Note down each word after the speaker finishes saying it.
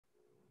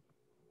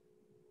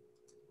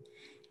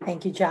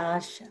Thank you,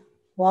 Josh.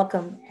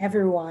 Welcome,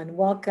 everyone.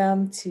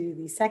 Welcome to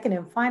the second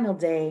and final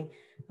day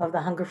of the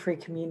Hunger Free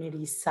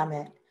Communities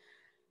Summit.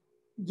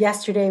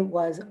 Yesterday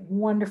was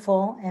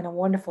wonderful and a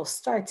wonderful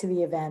start to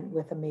the event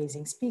with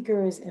amazing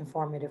speakers,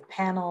 informative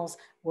panels,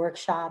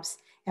 workshops,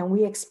 and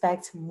we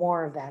expect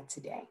more of that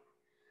today.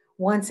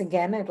 Once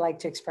again, I'd like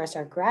to express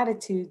our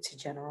gratitude to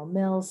General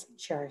Mills,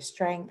 Share Our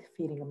Strength,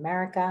 Feeding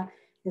America,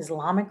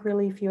 Islamic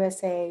Relief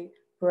USA,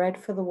 Bread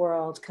for the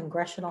World,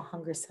 Congressional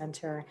Hunger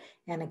Center,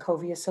 and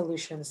Ecovia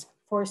Solutions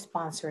for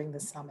sponsoring the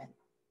summit.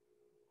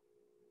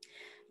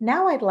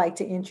 Now I'd like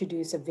to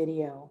introduce a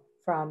video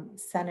from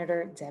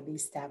Senator Debbie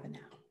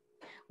Stabenow.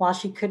 While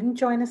she couldn't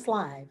join us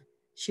live,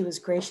 she was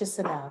gracious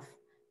enough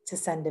to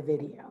send a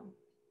video.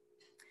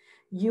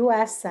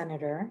 U.S.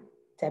 Senator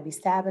Debbie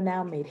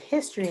Stabenow made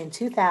history in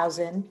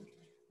 2000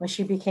 when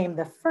she became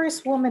the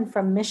first woman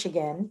from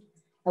Michigan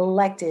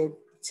elected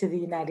to the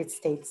United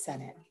States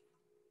Senate.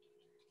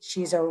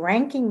 She's a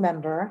ranking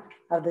member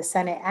of the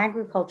Senate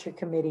Agriculture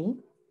Committee,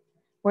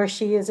 where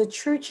she is a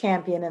true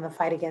champion in the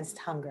fight against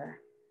hunger.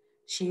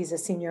 She's a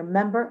senior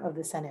member of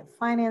the Senate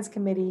Finance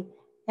Committee,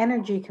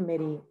 Energy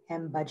Committee,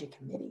 and Budget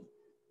Committee.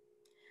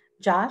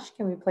 Josh,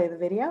 can we play the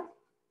video?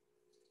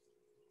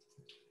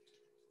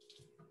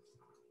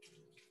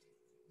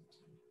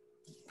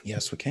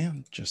 Yes, we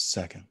can. Just a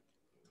second.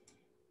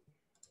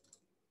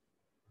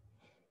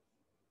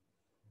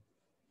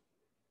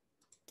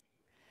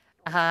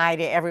 Hi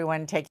to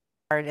everyone taking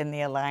part in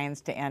the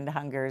Alliance to End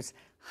Hunger's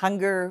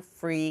Hunger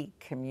Free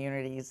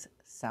Communities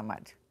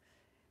Summit.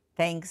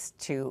 Thanks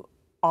to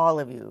all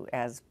of you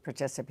as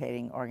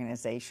participating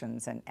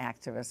organizations and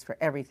activists for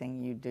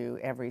everything you do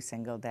every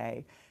single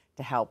day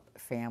to help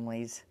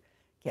families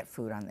get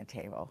food on the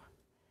table.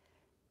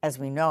 As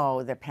we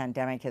know, the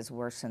pandemic has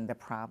worsened the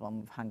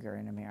problem of hunger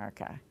in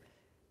America.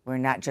 We're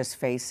not just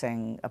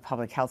facing a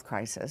public health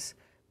crisis.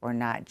 We're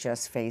not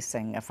just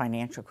facing a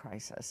financial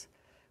crisis.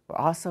 We're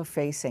also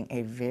facing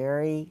a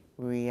very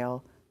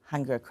real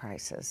hunger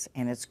crisis,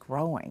 and it's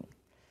growing.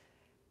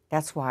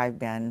 That's why I've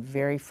been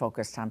very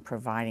focused on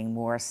providing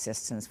more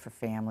assistance for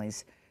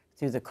families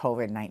through the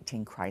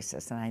COVID-19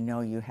 crisis, and I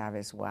know you have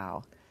as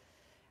well.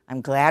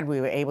 I'm glad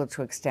we were able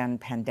to extend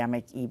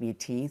pandemic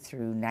EBT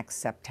through next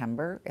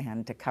September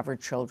and to cover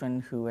children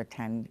who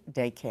attend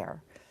daycare.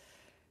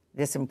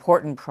 This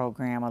important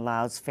program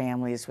allows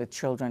families with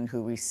children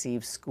who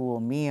receive school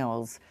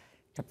meals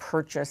to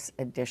purchase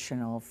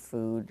additional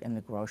food in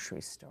the grocery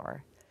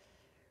store.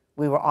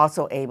 We were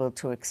also able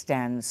to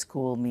extend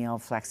school meal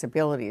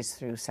flexibilities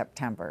through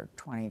September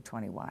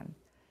 2021.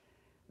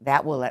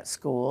 That will let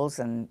schools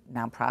and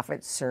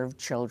nonprofits serve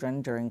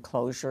children during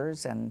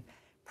closures and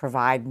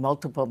provide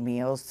multiple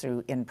meals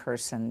through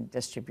in-person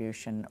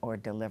distribution or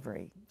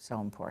delivery.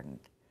 So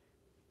important.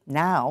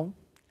 Now,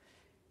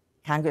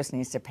 Congress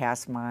needs to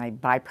pass my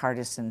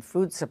Bipartisan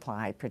Food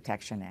Supply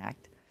Protection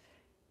Act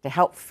to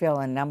help fill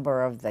a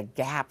number of the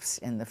gaps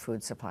in the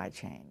food supply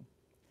chain.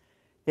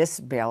 This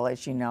bill,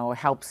 as you know,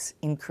 helps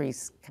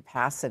increase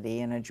capacity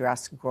and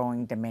address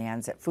growing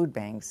demands at food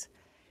banks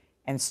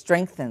and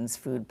strengthens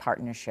food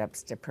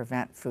partnerships to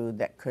prevent food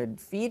that could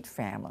feed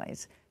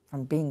families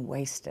from being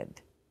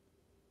wasted.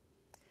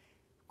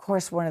 Of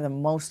course, one of the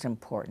most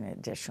important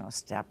additional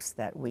steps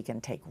that we can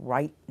take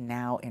right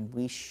now, and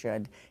we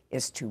should,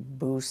 is to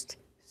boost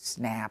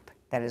SNAP.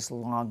 That is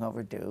long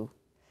overdue.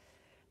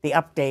 The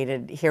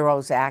updated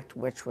HEROES Act,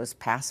 which was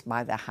passed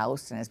by the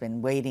House and has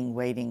been waiting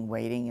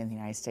in the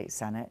United States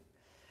Senate,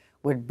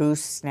 would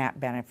boost SNAP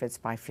benefits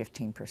by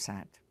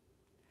 15%.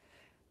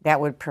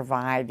 That would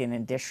provide an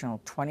additional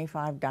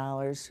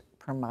 $25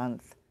 per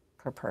month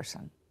per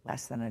person,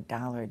 less than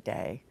 $1 a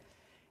day.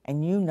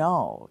 And you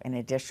know, an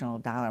additional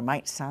dollar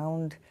might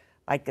sound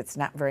like it's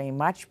not very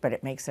much, but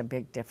it makes a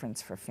big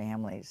difference for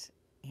families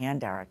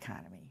and our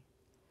economy.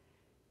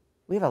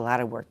 We have a lot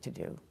of work to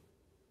do.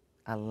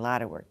 A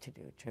lot of work to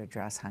do to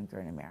address hunger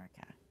in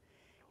America.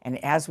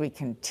 And as we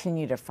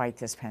continue to fight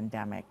this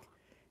pandemic,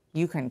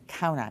 you can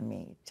count on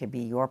me to be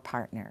your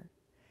partner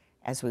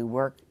as we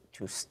work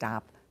to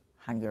stop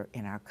hunger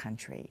in our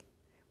country.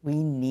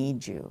 We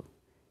need you.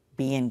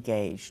 Be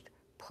engaged.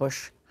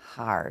 Push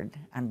hard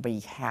on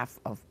behalf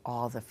of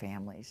all the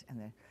families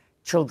and the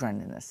children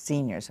and the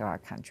seniors of our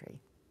country.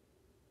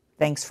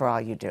 Thanks for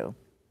all you do.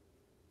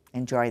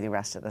 Enjoy the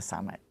rest of the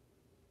summit.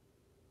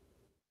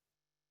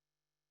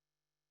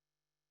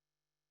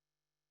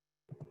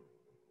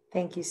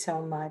 Thank you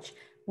so much.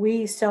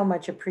 We so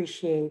much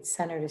appreciate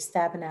Senator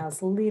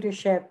Stabenow's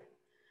leadership,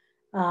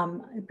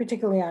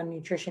 particularly on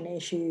nutrition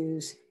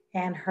issues,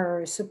 and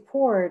her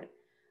support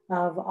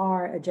of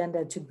our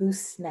agenda to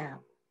boost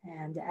SNAP.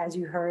 And as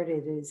you heard,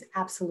 it is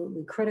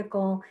absolutely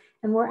critical.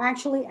 And we're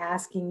actually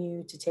asking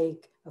you to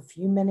take a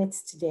few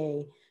minutes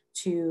today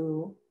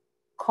to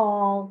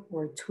call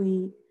or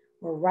tweet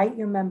or write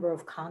your member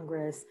of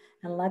Congress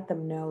and let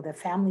them know that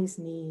families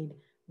need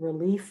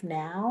relief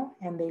now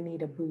and they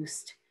need a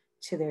boost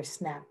to their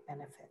SNAP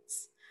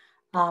benefits.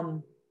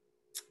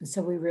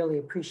 So we really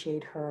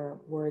appreciate her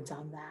words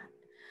on that.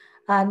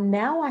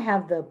 Now I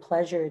have the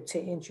pleasure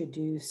to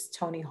introduce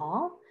Tony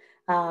Hall,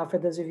 For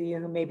those of you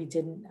who maybe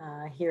didn't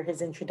hear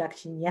his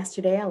introduction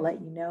yesterday, I'll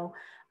let you know.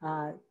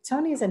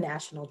 Tony is a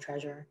national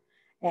treasure,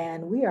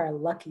 and we are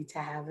lucky to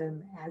have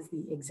him as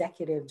the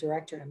Executive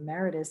Director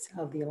Emeritus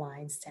of the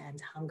Alliance to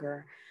End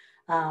Hunger.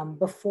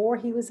 Before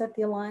he was at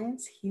the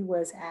Alliance, he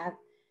was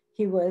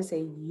a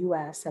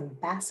U.S.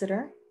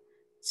 ambassador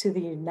to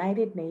the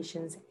United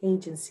Nations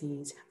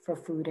Agencies for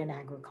Food and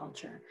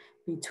Agriculture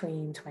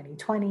between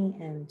 2020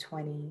 and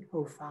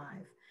 2005.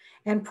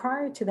 And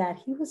prior to that,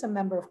 he was a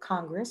member of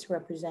Congress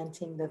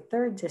representing the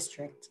 3rd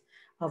District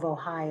of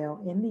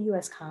Ohio in the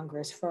US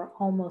Congress for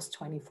almost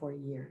 24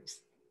 years.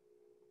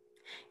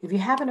 If you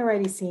haven't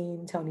already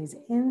seen Tony's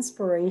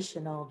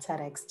inspirational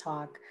TEDx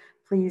talk,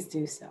 please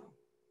do so.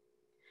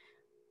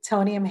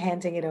 Tony, I'm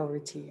handing it over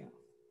to you.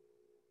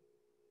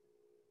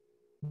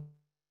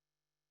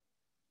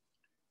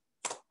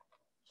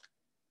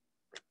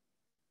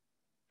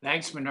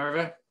 Thanks,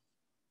 Minerva.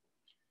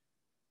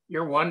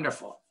 You're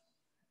wonderful.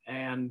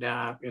 And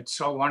it's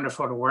so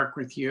wonderful to work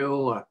with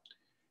you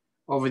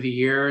over the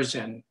years,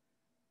 and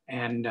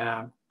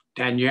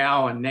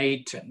Danielle and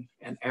Nate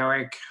and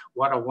Eric.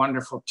 What a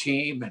wonderful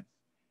team, and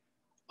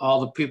all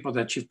the people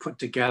that you've put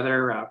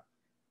together.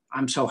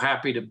 I'm so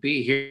happy to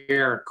be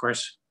here. Of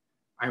course,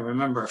 I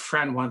remember a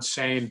friend once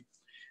saying,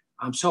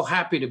 I'm so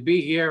happy to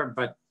be here,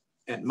 but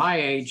at my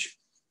age,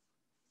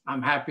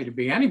 I'm happy to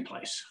be any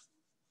place.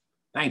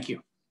 Thank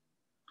you.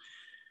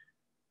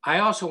 I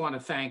also want to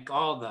thank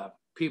all the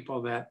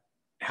people that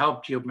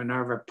helped you,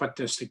 Minerva, put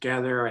this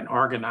together and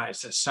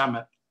organize this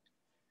summit.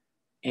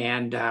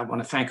 And I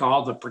want to thank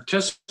all the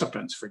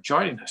participants for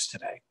joining us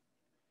today.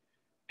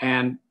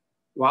 And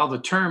while the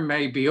term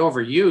may be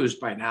overused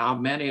by now,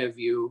 many of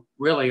you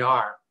really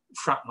are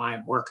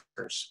frontline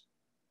workers.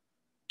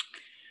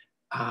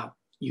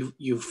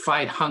 You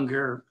fight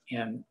hunger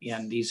in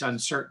these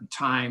uncertain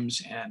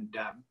times. And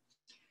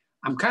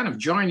I'm kind of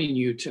joining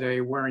you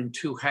today wearing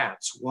 2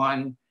 hats.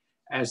 One,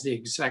 as the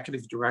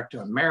Executive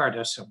Director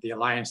Emeritus of the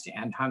Alliance to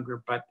End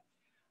Hunger, but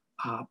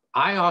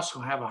I also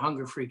have a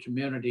hunger-free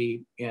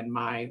community in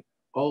my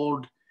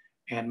old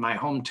and my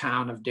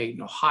hometown of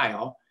Dayton,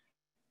 Ohio,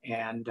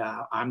 and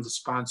I'm the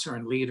sponsor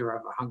and leader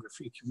of a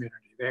hunger-free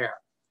community there.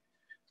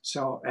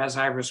 So as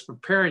I was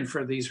preparing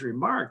for these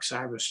remarks,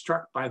 I was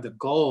struck by the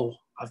goal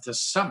of the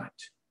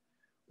summit,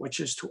 which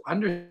is to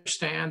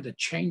understand the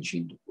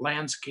changing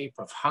landscape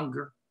of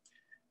hunger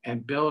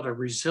and build a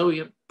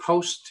resilient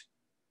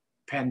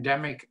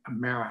post-pandemic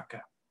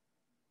America.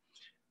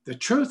 The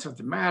truth of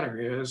the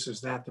matter is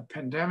that the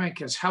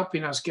pandemic is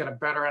helping us get a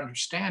better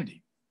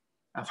understanding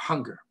of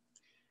hunger.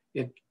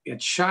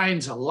 It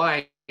shines a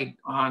light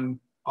on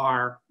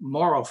our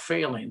moral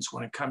failings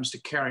when it comes to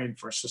caring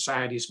for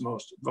society's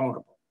most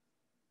vulnerable.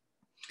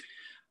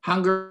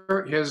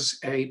 Hunger is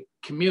a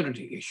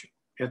community issue.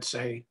 It's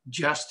a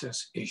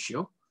justice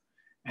issue.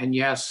 And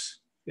yes,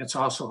 it's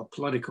also a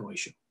political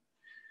issue.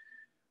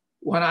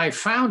 When I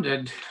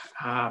founded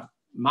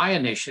my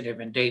initiative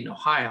in Dayton,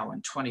 Ohio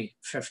in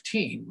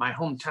 2015, my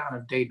hometown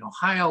of Dayton,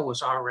 Ohio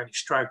was already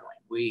struggling.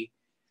 We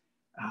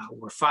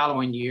were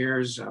following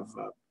years of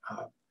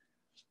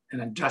an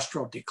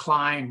industrial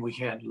decline. We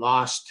had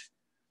lost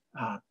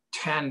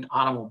 10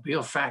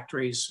 automobile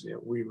factories.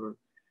 We were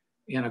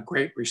in a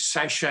great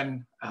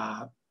recession.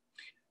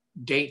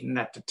 Dayton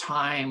at the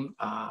time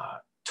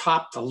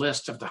topped the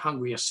list of the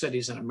hungriest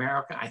cities in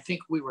America. I think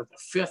we were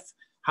the 5th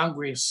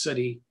hungriest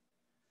city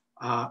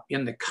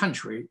in the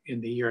country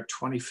in the year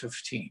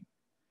 2015.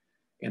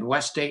 In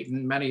West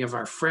Dayton, many of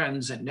our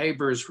friends and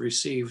neighbors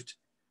received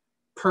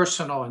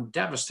personal and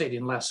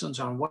devastating lessons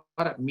on what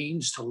it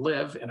means to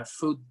live in a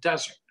food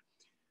desert.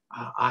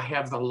 I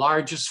have the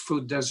largest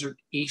food desert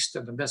east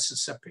of the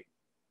Mississippi.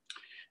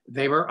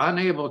 They were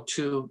unable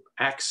to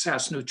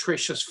access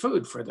nutritious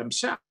food for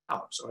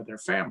themselves or their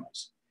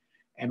families.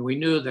 And we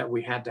knew that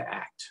we had to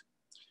act.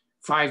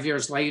 5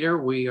 years later,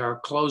 we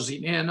are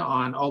closing in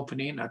on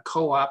opening a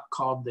co-op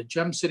called the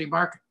Gem City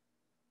Market.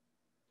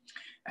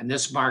 And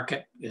this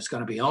market is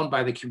going to be owned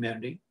by the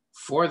community,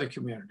 for the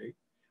community.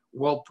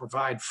 We'll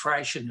provide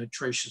fresh and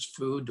nutritious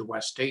food to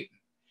West Dayton.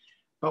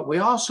 But we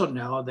also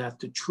know that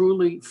to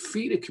truly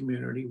feed a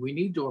community, we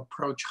need to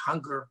approach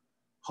hunger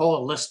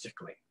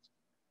holistically.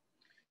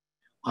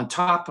 On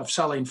top of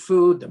selling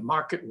food, the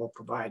market will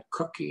provide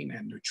cooking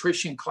and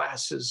nutrition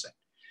classes,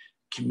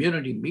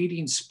 community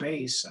meeting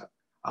space,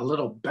 a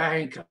little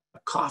bank, a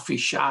coffee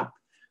shop,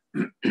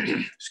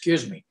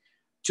 excuse me,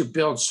 to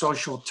build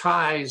social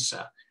ties.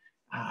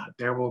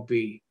 There will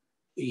be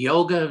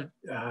yoga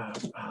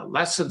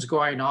lessons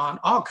going on,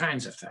 all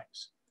kinds of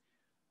things.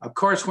 Of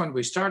course, when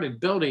we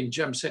started building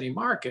Gem City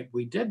Market,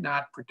 we did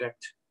not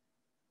predict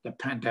the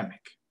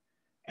pandemic.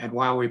 And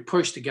while we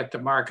pushed to get the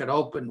market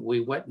open, we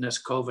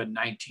witnessed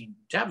COVID-19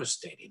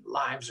 devastating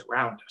lives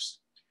around us.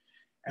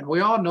 And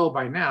we all know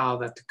by now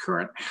that the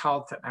current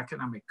health and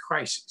economic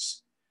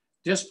crisis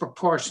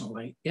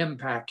disproportionately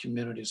impact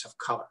communities of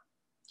color.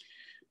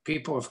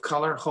 People of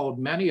color hold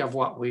many of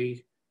what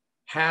we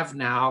have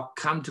now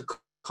come to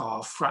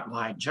call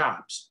frontline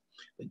jobs,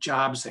 the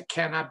jobs that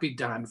cannot be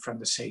done from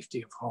the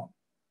safety of home.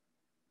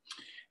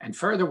 And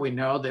further, we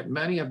know that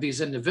many of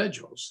these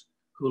individuals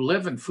who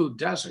live in food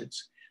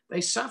deserts,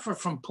 they suffer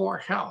from poor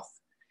health,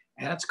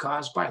 and it's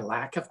caused by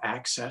lack of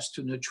access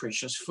to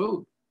nutritious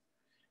food.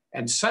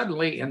 And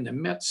suddenly, in the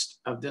midst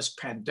of this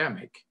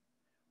pandemic,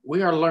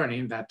 we are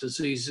learning that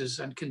diseases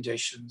and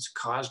conditions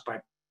caused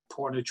by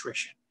poor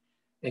nutrition,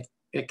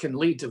 it can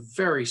lead to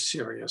very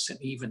serious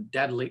and even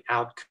deadly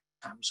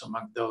outcomes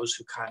among those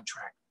who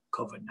contract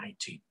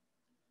COVID-19.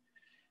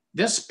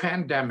 This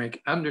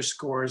pandemic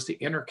underscores the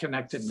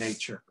interconnected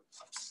nature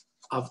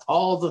of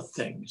all the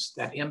things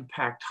that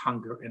impact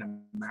hunger in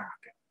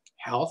America: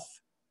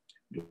 health,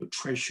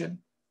 nutrition,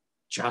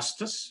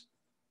 justice,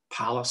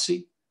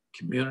 policy,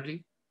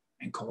 community,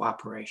 and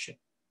cooperation.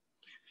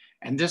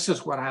 And this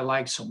is what I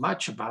like so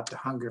much about the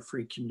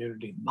hunger-free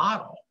community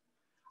model.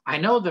 I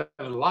know that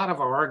a lot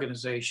of our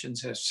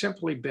organizations have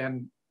simply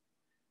been,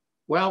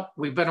 well,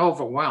 we've been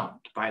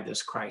overwhelmed by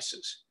this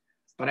crisis.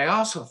 But I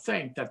also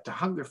think that the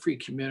hunger-free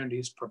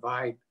communities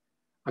provide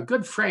a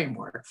good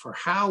framework for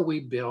how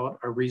we build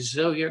a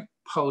resilient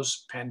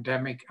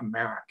post-pandemic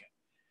America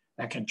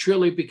that can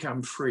truly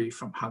become free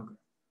from hunger.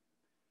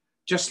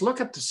 Just look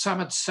at the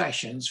summit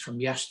sessions from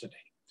yesterday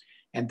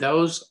and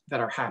those that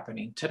are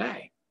happening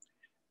today.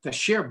 The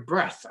sheer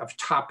breadth of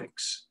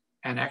topics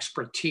and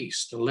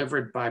expertise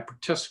delivered by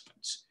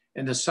participants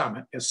in the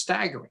summit is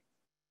staggering.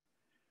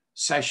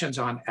 Sessions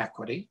on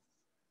equity,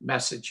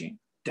 messaging,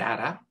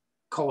 data,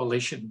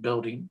 coalition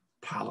building,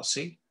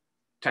 policy,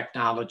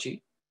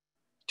 technology,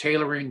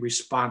 tailoring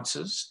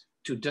responses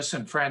to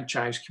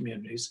disenfranchised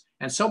communities,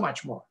 and so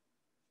much more.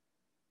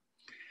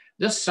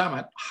 This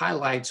summit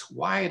highlights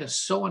why it is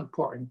so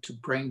important to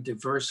bring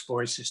diverse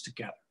voices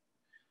together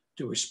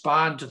to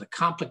respond to the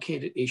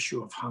complicated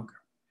issue of hunger.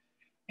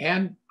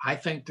 And I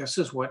think this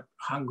is what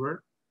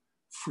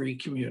hunger-free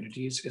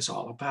communities is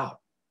all about.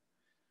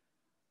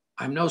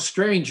 I'm no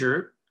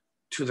stranger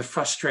to the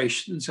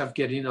frustrations of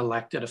getting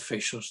elected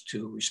officials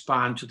to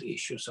respond to the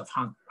issues of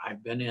hunger.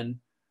 I've been in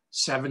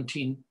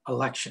 17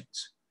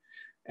 elections.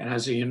 And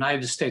as a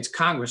United States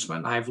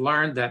congressman, I've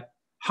learned that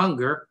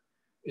hunger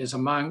is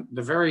among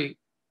the very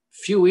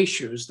few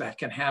issues that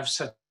can have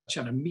such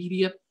an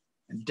immediate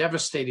and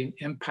devastating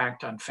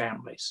impact on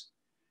families,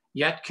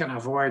 yet can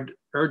avoid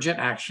urgent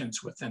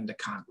actions within the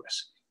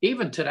Congress.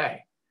 Even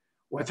today,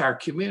 with our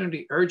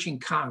community urging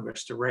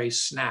Congress to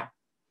raise SNAP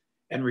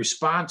in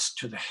response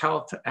to the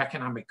health and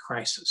economic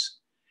crisis,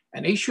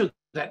 an issue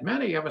that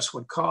many of us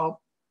would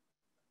call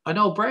a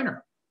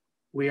no-brainer,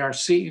 we are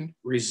seeing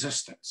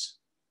resistance.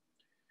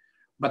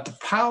 But the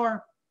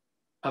power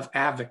of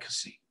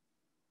advocacy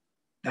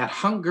that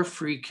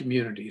hunger-free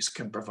communities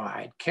can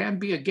provide can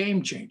be a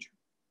game changer.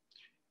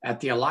 At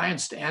the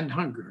Alliance to End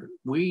Hunger,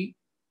 we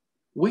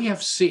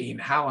have seen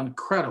how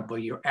incredible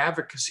your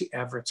advocacy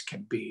efforts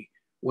can be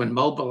when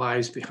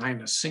mobilized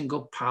behind a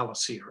single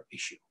policy or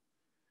issue.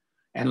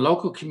 And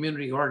local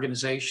community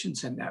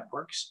organizations and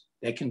networks,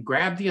 they can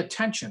grab the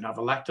attention of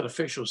elected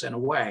officials in a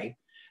way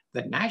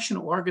that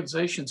national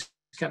organizations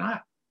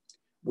cannot.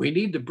 We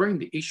need to bring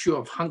the issue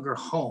of hunger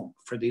home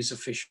for these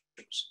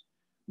officials.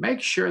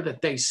 Make sure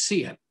that they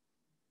see it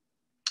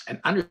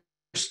and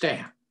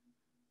understand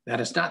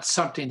that it's not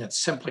something that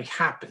simply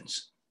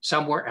happens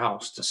somewhere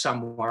else to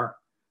somewhere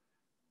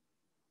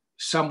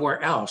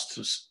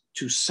else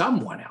to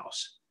someone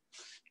else.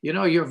 You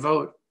know, your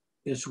vote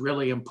is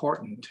really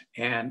important,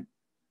 and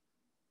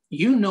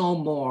you know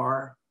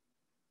more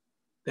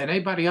than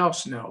anybody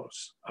else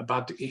knows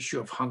about the issue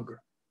of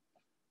hunger.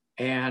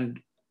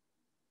 And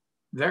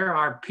there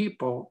are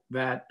people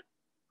that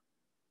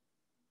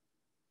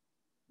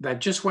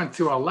just went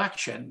through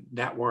election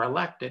that were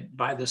elected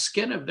by the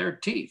skin of their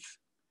teeth.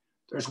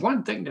 There's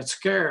one thing that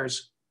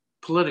scares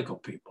political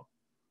people,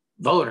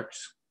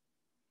 voters.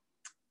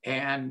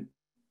 And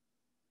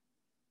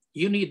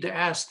you need to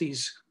ask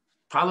these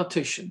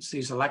politicians,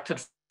 these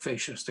elected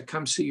officials, to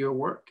come see your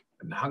work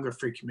in the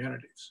hunger-free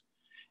communities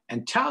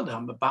and tell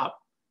them about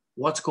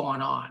what's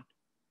going on.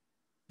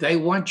 They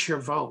want your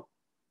vote.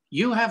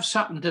 You have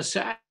something to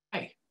say.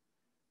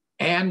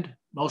 And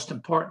most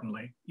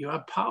importantly, you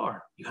have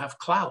power, you have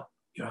clout,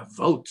 you have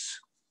votes.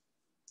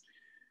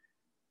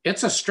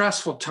 It's a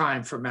stressful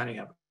time for many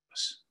of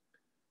us,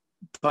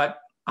 but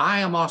I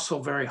am also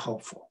very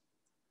hopeful.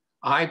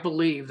 I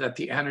believe that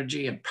the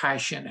energy and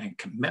passion and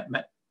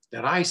commitment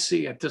that I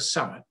see at this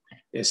summit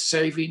is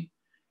saving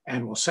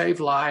and will save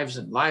lives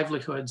and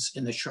livelihoods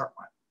in the short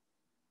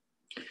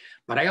run.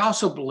 But I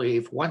also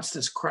believe once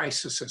this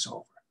crisis is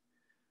over,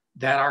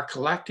 that our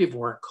collective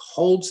work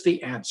holds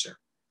the answer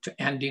to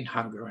ending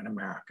hunger in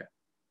America.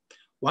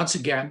 Once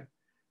again,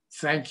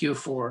 thank you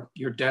for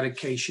your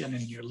dedication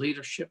and your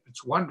leadership.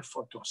 It's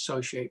wonderful to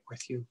associate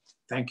with you.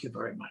 Thank you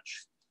very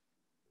much.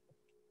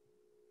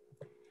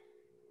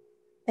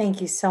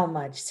 Thank you so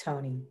much,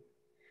 Tony.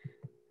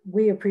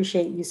 We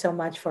appreciate you so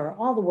much for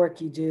all the work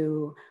you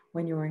do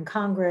when you were in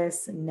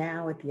Congress,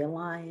 now at the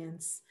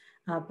Alliance,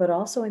 but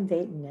also in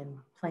Dayton and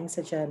playing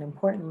such an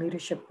important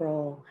leadership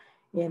role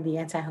in the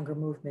anti-hunger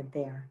movement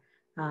there.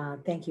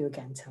 Thank you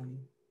again, Tony.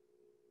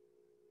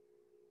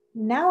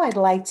 Now I'd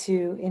like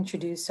to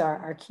introduce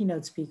our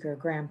keynote speaker,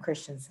 Graham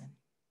Christensen.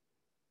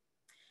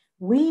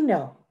 We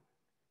know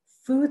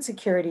food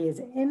security is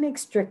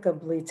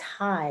inextricably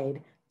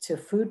tied to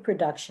food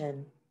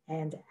production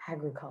and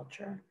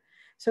agriculture.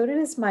 So it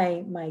is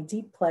my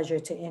deep pleasure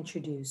to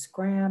introduce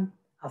Graham,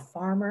 a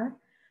farmer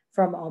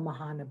from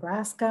Omaha,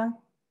 Nebraska.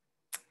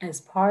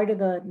 As part of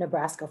the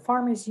Nebraska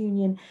Farmers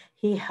Union,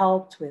 he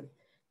helped with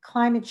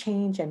climate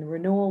change and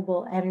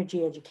renewable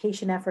energy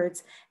education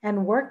efforts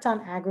and worked on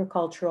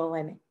agricultural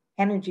and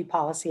energy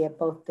policy at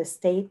both the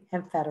state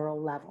and federal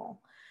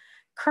level.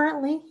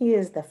 Currently, he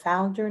is the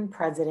founder and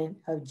president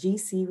of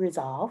GC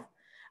Resolve,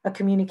 a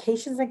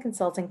communications and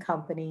consulting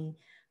company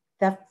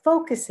that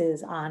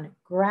focuses on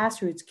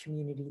grassroots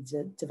community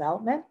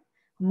development,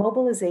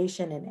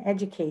 mobilization, and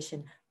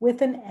education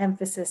with an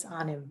emphasis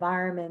on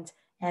environment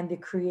and the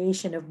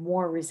creation of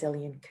more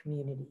resilient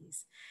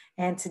communities.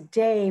 And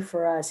today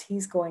for us,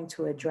 he's going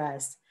to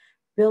address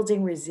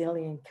building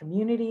resilient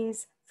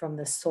communities from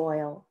the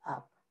soil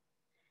up.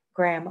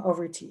 Graham,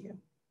 over to you.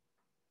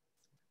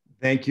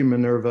 Thank you,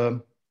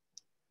 Minerva.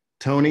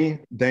 Tony,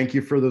 thank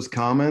you for those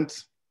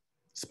comments.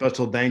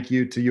 Special thank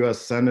you to U.S.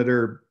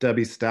 Senator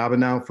Debbie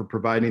Stabenow for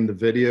providing the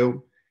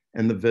video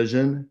and the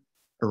vision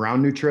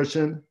around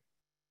nutrition.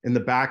 In the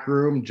back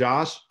room,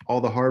 Josh, all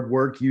the hard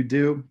work you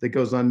do that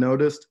goes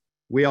unnoticed,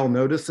 we all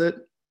notice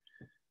it.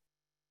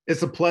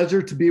 It's a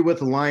pleasure to be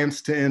with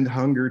Alliance to End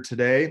Hunger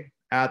today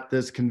at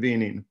this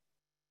convening.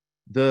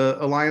 The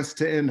Alliance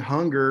to End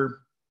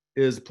Hunger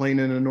is playing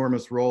an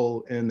enormous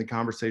role in the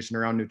conversation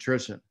around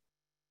nutrition.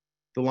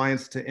 The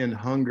Alliance to End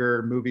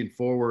Hunger moving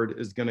forward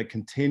is going to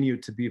continue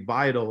to be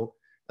vital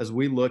as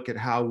we look at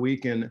how we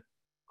can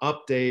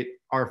update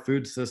our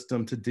food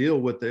system to deal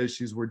with the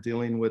issues we're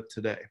dealing with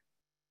today.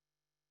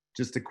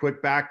 Just a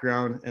quick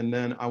background, and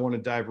then I want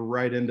to dive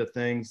right into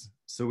things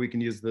so we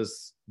can use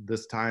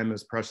this time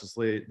as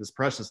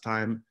precious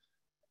time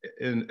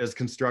as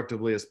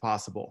constructively as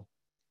possible.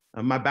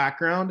 My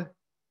background,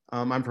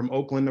 I'm from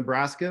Oakland,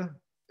 Nebraska.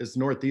 It's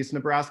northeast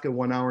Nebraska,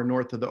 1 hour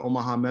north of the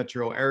Omaha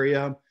metro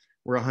area.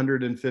 We're a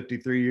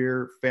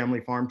 153-year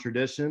family farm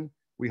tradition.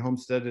 We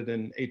homesteaded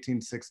in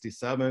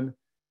 1867.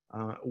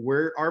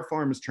 Where our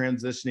farm is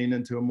transitioning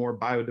into a more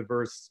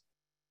biodiverse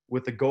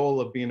with the goal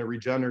of being a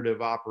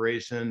regenerative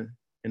operation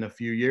in a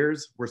few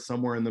years. We're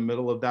somewhere in the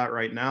middle of that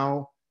right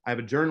now. I have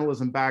a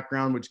journalism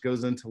background, which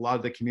goes into a lot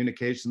of the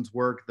communications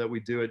work that we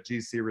do at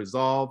GC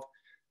Resolve.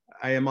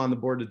 I am on the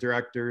board of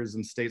directors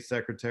and state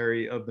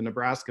secretary of the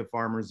Nebraska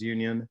Farmers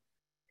Union.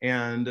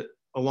 And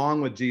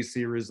along with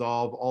GC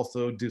Resolve,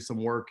 also do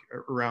some work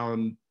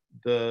around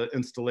the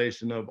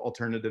installation of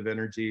alternative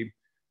energy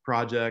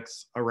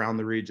projects around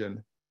the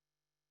region.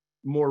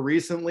 More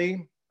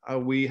recently,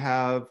 we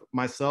have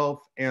myself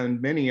and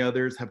many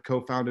others have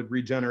co-founded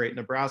Regenerate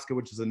Nebraska,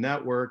 which is a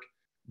network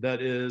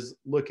that is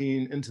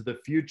looking into the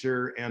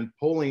future and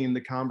pulling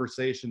the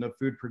conversation of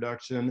food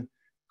production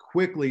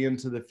quickly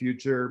into the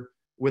future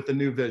with a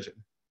new vision.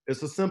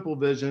 It's a simple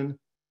vision.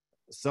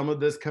 Some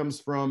of this comes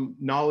from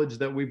knowledge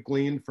that we've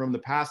gleaned from the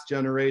past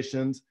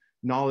generations,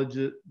 knowledge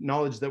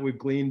that we've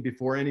gleaned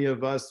before any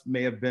of us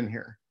may have been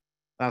here.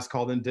 That's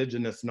called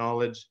indigenous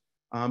knowledge.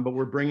 But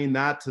we're bringing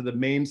that to the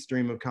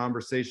mainstream of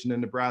conversation in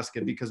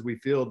Nebraska because we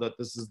feel that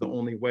this is the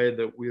only way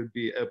that we would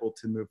be able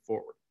to move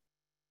forward.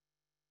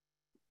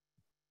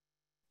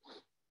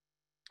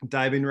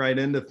 Diving right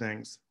into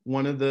things.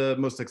 One of the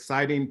most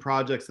exciting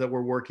projects that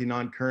we're working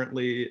on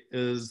currently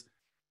is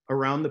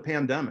around the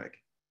pandemic,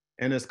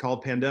 and it's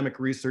called Pandemic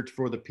Research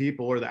for the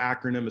People, or the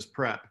acronym is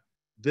PREP.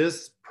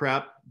 This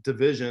PREP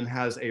division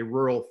has a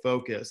rural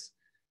focus,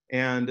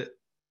 and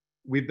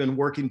we've been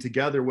working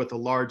together with a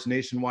large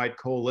nationwide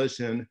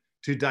coalition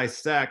to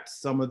dissect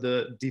some of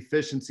the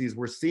deficiencies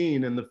we're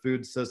seeing in the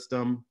food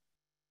system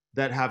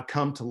that have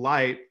come to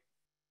light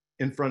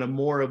in front of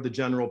more of the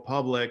general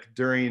public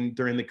during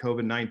the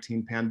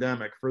COVID-19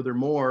 pandemic.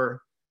 Furthermore,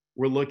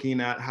 we're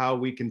looking at how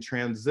we can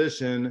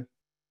transition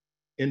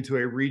into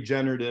a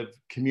regenerative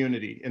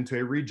community, into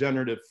a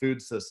regenerative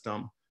food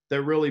system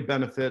that really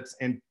benefits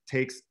and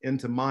takes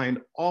into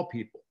mind all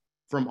people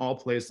from all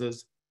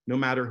places, no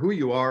matter who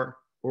you are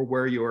or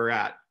where you are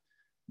at.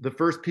 The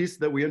first piece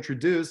that we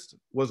introduced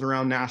was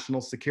around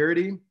national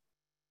security.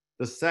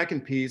 The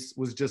second piece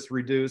was just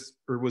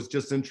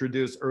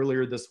introduced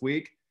earlier this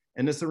week,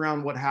 and it's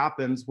around what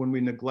happens when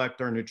we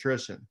neglect our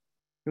nutrition. I'm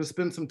going to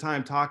spend some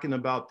time talking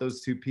about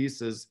those two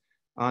pieces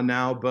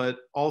now, but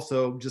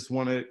also just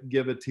want to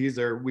give a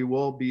teaser. We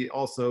will be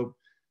also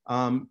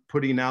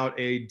putting out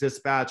a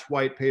dispatch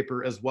white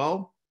paper as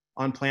well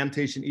on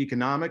plantation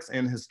economics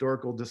and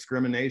historical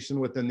discrimination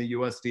within the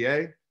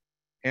USDA,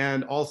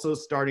 and also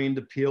starting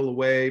to peel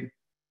away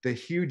the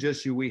huge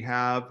issue we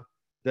have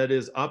that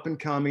is up and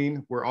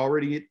coming. We're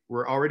already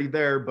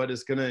there, but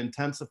it's going to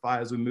intensify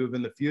as we move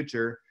in the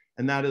future.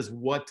 And that is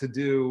what to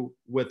do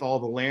with all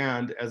the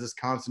land as it's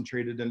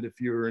concentrated into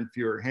fewer and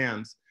fewer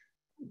hands.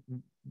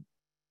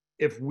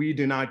 If we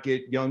do not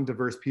get young,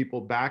 diverse people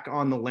back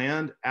on the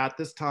land at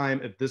this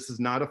time, if this is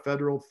not a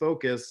federal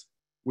focus,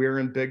 we're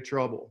in big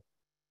trouble.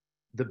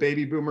 The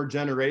baby boomer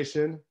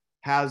generation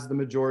has the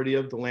majority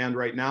of the land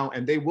right now,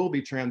 and they will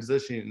be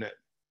transitioning it.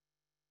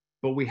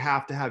 But we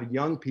have to have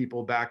young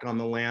people back on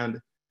the land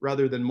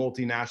rather than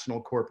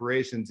multinational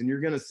corporations. And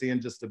you're going to see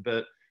in just a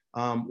bit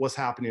what's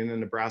happening in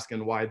Nebraska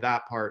and why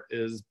that part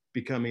is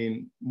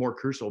becoming more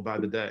crucial by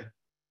the day.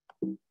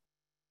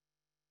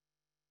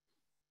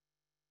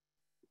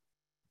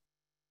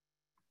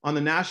 On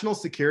the national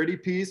security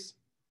piece,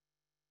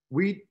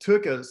 we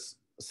took a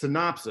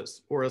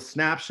synopsis or a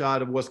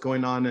snapshot of what's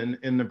going on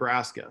in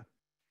Nebraska.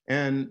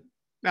 And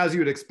as you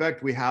would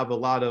expect, we have a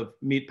lot of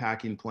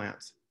meatpacking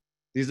plants.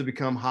 These have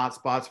become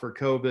hotspots for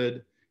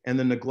COVID, and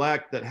the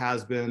neglect that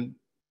has been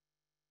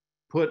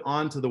put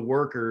onto the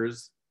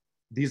workers,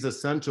 these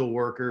essential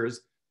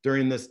workers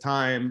during this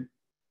time.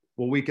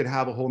 Well, we could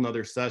have a whole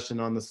nother session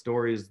on the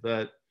stories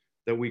that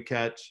we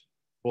catch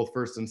both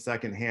first and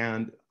second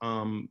hand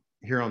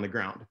here on the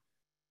ground.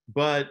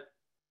 But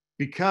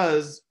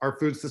because our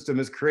food system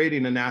is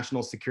creating a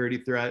national security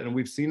threat, and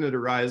we've seen it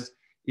arise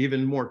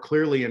even more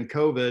clearly in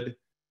COVID,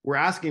 we're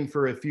asking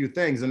for a few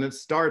things. And it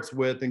starts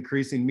with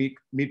increasing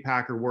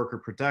meatpacker worker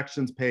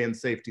protections, pay, and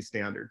safety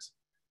standards.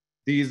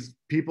 These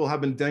people have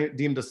been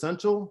deemed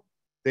essential.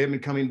 They have been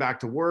coming back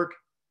to work,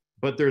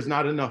 but there's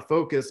not enough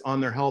focus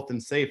on their health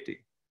and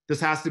safety.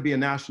 This has to be a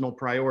national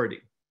priority.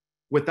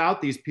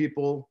 Without these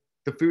people,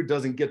 the food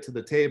doesn't get to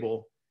the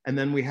table, and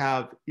then we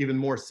have even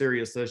more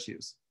serious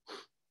issues.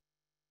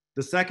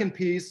 The second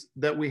piece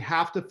that we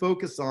have to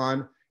focus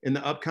on in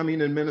the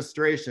upcoming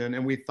administration,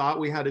 and we thought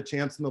we had a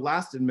chance in the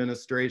last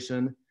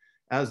administration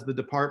as the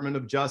Department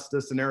of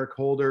Justice and Eric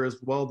Holder, as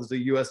well as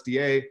the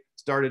USDA,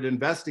 started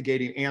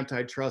investigating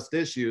antitrust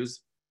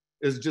issues,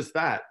 is just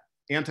that,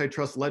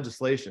 antitrust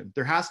legislation.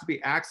 There has to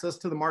be access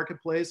to the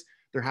marketplace.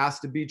 There has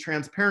to be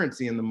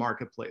transparency in the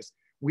marketplace.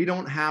 We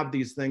don't have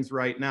these things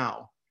right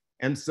now.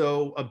 And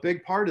so a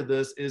big part of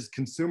this is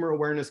consumer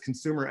awareness,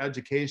 consumer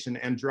education,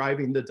 and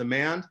driving the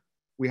demand.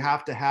 We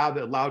have to have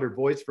a louder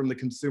voice from the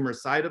consumer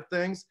side of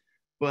things.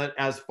 But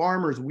as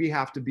farmers, we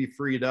have to be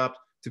freed up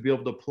to be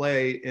able to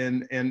play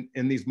in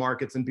these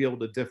markets and be able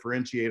to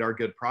differentiate our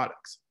good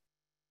products.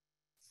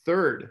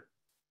 Third,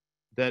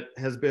 that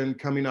has been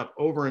coming up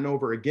over and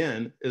over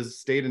again is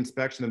state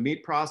inspection of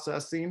meat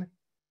processing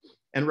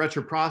and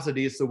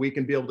reciprocity, so we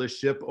can be able to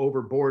ship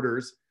over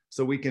borders,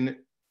 so we can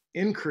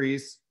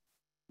increase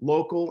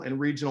local and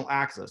regional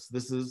access.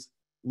 This is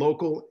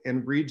local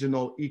and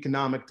regional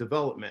economic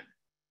development.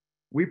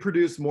 We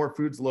produce more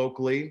foods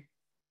locally.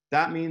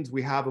 That means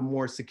we have a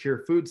more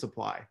secure food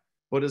supply.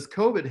 But as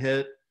COVID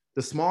hit,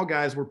 the small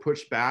guys were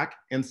pushed back,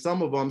 and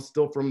some of them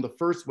still from the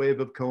first wave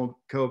of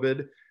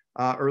COVID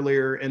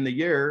earlier in the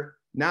year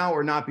now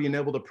are not being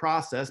able to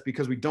process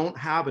because we don't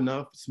have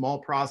enough small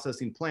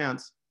processing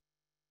plants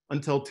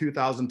until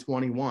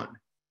 2021.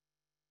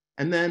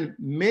 And then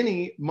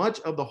much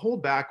of the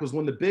holdback was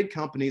when the big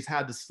companies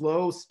had to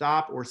slow,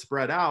 stop, or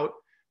spread out.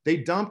 They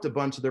dumped a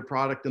bunch of their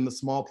product in the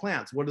small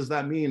plants. What does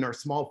that mean? Our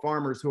small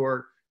farmers who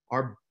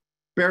are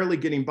barely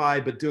getting by,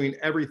 but doing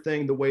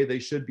everything the way they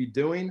should be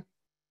doing,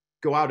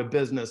 go out of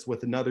business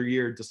with another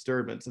year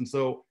disturbance. And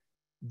so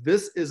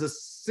this is a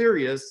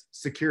serious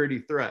security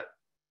threat.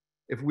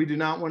 If we do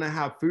not want to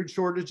have food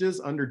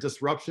shortages under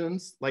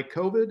disruptions like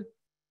COVID,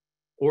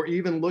 or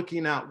even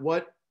looking at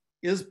what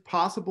is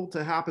possible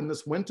to happen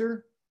this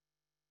winter,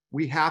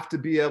 we have to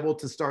be able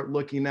to start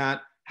looking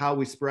at how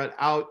we spread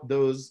out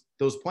those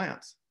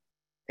plants.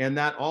 And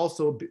that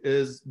also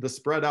is the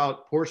spread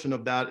out portion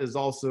of that is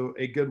also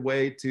a good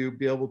way to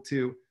be able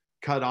to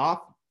cut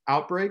off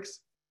outbreaks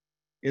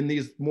in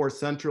these more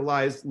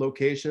centralized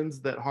locations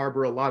that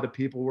harbor a lot of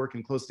people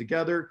working close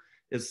together.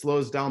 It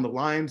slows down the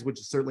lines, which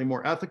is certainly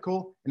more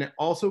ethical. And it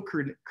also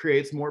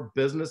creates more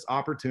business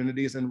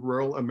opportunities in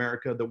rural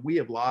America that we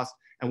have lost,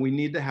 and we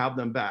need to have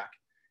them back.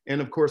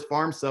 And of course,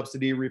 farm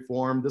subsidy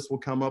reform, this will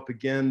come up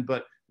again,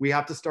 but we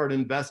have to start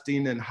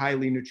investing in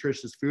highly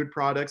nutritious food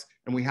products,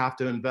 and we have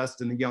to invest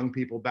in the young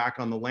people back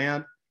on the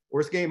land, or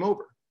it's game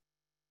over.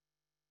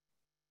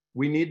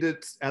 We need to,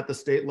 at the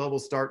state level,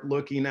 start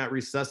looking at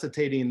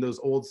resuscitating those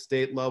old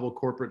state level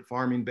corporate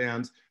farming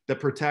bans that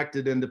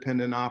protected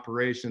independent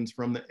operations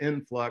from the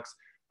influx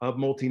of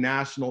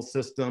multinational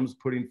systems,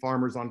 putting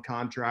farmers on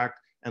contract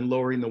and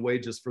lowering the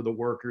wages for the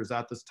workers.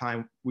 At this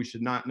time, we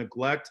should not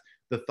neglect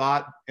the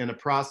thought and a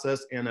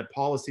process and a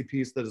policy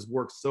piece that has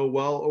worked so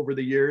well over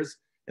the years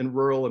in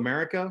rural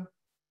America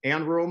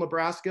and rural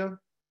Nebraska.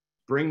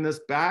 Bring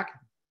this back.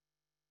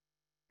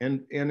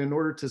 And in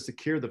order to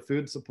secure the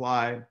food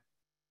supply,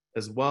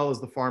 as well as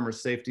the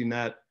farmer's safety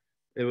net,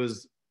 it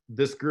was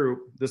this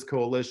group, this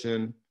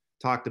coalition,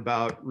 talked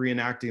about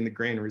reenacting the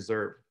grain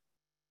reserve.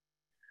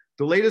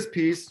 The latest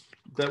piece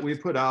that we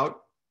put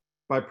out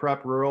by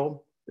Prep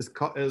Rural is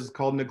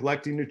called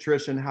Neglecting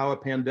Nutrition, How a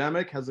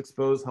Pandemic Has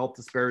Exposed Health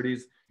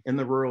Disparities in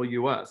the Rural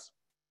US.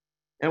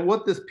 And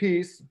what this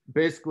piece,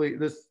 basically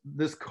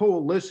this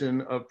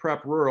coalition of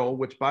Prep Rural,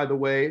 which by the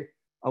way,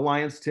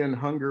 Alliance to End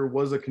Hunger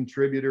was a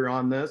contributor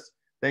on this.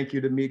 Thank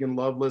you to Megan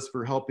Lovelace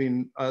for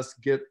helping us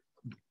get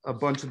a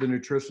bunch of the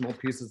nutritional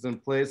pieces in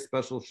place.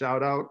 Special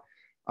shout out.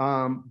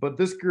 But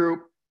this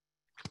group,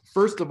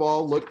 first of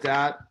all, looked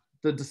at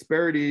the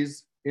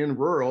disparities in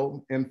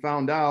rural and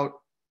found out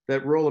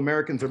that rural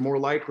Americans are more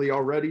likely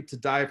already to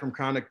die from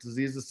chronic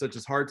diseases such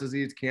as heart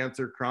disease,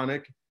 cancer,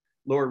 chronic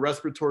lower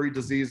respiratory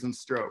disease, and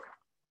stroke.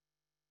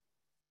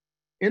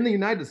 In the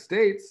United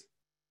States,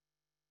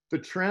 the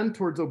trend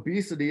towards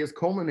obesity has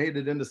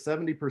culminated into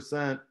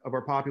 70% of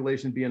our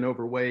population being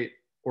overweight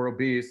or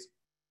obese,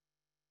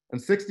 and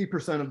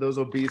 60% of those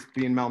obese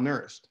being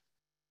malnourished.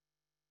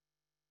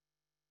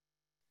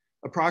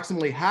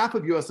 Approximately half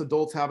of US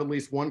adults have at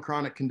least one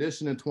chronic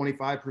condition and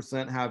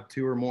 25% have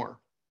two or more.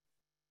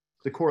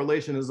 The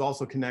correlation is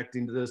also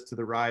connecting to this to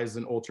the rise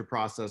in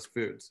ultra-processed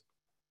foods.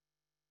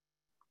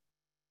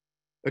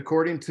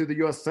 According to the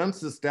US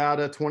Census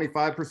data,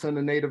 25%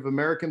 of Native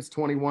Americans,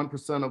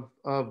 21%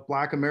 of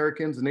Black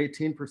Americans, and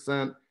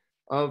 18%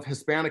 of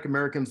Hispanic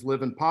Americans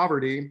live in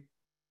poverty.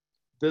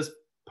 This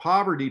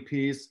poverty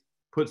piece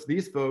puts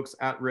these folks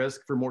at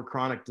risk for more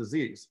chronic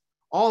disease.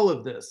 All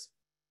of this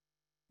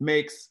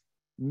makes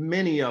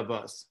many of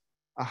us,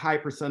 a high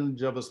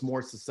percentage of us,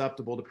 more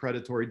susceptible to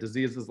predatory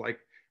diseases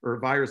or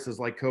viruses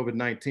like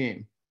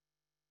COVID-19.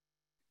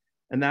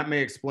 And that may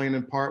explain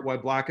in part why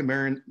Black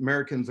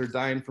Americans are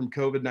dying from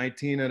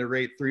COVID-19 at a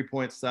rate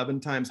 3.7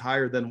 times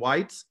higher than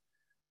whites,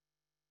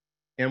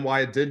 and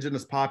why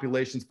indigenous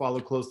populations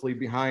follow closely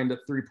behind at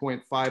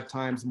 3.5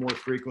 times more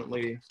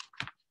frequently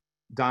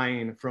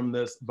dying from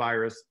this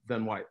virus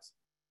than whites.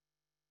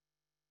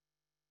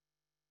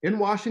 In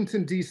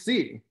Washington,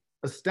 D.C.,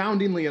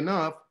 astoundingly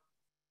enough,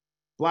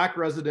 Black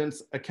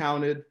residents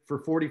accounted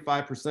for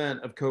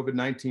 45% of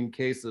COVID-19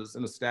 cases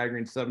and a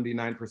staggering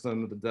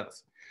 79% of the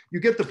deaths. You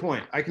get the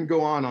point. I can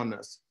go on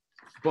this,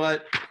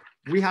 but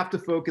we have to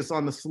focus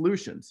on the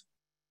solutions.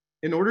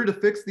 In order to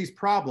fix these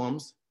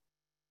problems,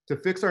 to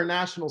fix our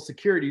national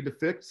security, to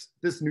fix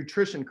this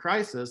nutrition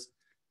crisis,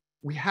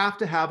 we have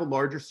to have a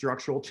larger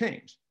structural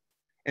change.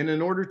 And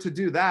in order to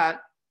do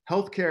that,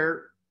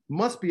 healthcare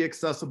must be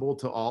accessible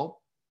to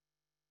all.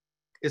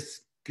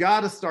 It's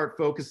got to start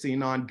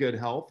focusing on good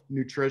health,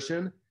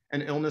 nutrition,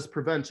 and illness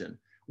prevention.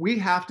 We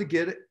have to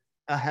get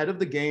ahead of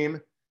the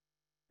game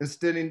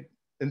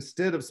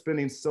instead of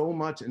spending so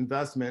much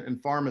investment in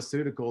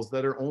pharmaceuticals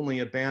that are only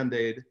a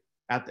Band-Aid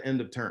at the end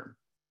of term.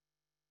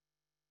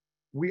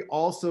 We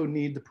also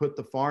need to put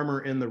the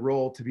farmer in the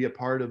role to be a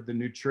part of the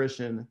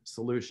nutrition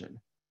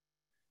solution.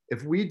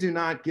 If we do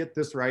not get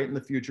this right in the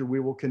future, we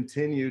will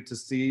continue to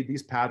see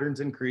these patterns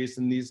increase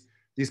and these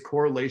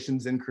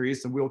correlations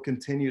increase, and we'll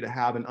continue to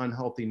have an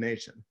unhealthy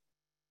nation.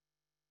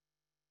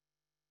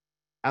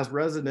 As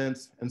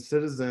residents and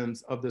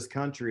citizens of this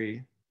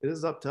country, it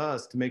is up to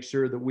us to make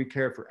sure that we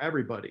care for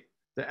everybody,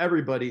 that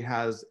everybody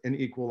has an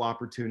equal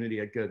opportunity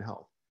at good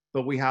health.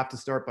 But we have to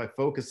start by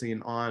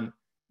focusing on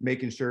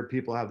making sure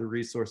people have the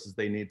resources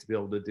they need to be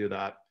able to do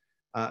that.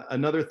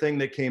 Another thing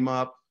that came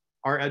up,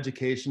 our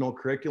educational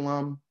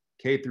curriculum,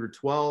 K through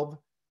 12,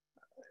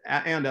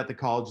 and at the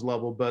college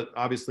level, but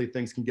obviously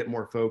things can get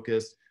more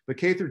focused. But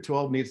K through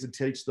 12 needs to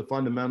teach the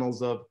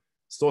fundamentals of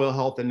soil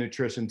health and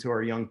nutrition to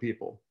our young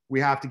people. We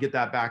have to get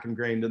that back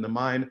ingrained in the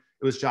mind.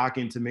 It was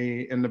shocking to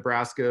me in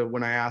Nebraska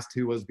when I asked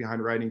who was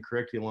behind writing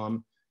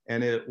curriculum,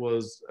 and it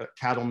was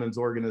Cattlemen's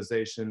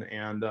Organization,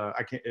 and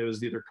it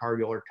was either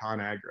Cargill or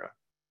ConAgra.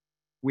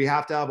 We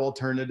have to have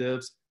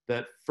alternatives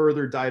that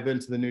further dive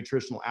into the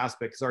nutritional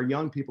aspect, because our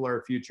young people are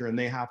our future, and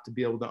they have to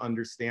be able to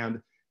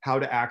understand how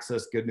to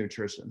access good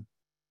nutrition.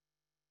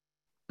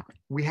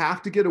 We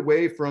have to get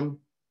away from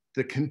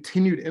the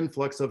continued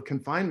influx of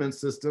confinement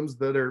systems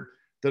that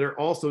are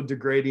also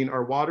degrading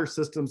our water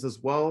systems as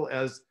well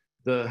as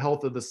the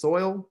health of the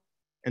soil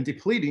and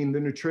depleting the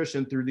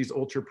nutrition through these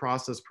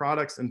ultra-processed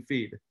products and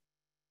feed.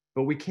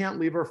 But we can't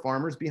leave our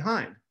farmers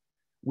behind.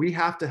 We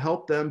have to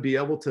help them be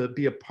able to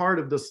be a part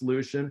of the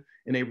solution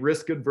in a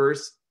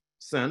risk-averse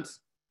sense.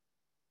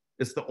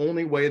 It's the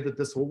only way that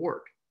this will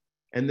work.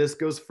 And this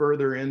goes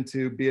further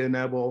into being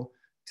able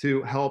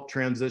to help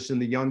transition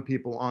the young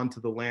people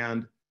onto the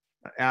land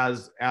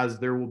as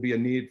there will be a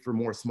need for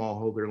more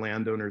smallholder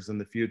landowners in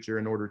the future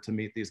in order to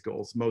meet these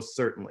goals, most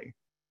certainly.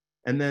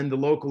 And then the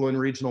local and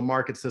regional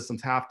market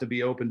systems have to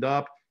be opened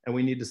up, and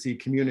we need to see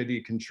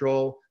community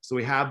control. So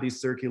we have these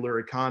circular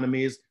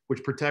economies,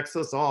 which protects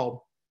us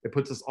all. It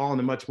puts us all in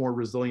a much more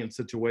resilient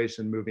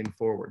situation moving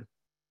forward.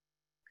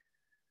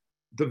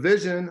 The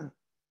vision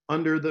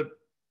under the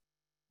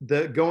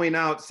going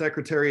out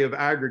Secretary of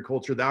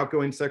Agriculture, the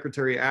outgoing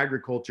Secretary of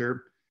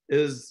Agriculture,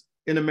 is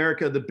in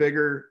America, the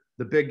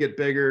big get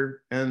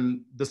bigger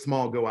and the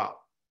small go out.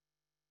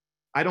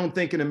 I don't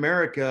think in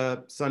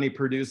America, Sonny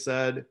Perdue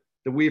said,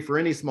 that we, for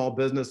any small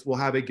business, will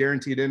have a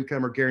guaranteed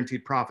income or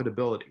guaranteed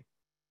profitability.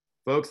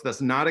 Folks,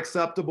 that's not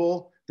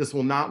acceptable. This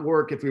will not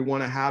work if we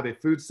want to have a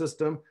food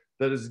system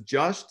that is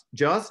just,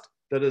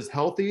 that is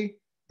healthy,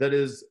 that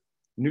is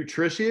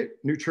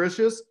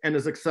nutritious, and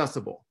is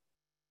accessible.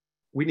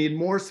 We need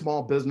more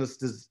small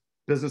businesses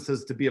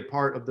to be a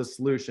part of the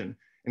solution,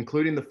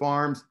 including the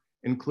farms,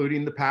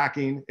 including the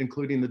packing,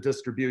 including the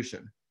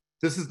distribution.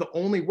 This is the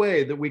only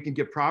way that we can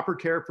give proper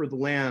care for the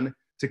land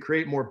to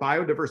create more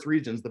biodiverse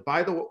regions that,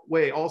 by the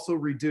way, also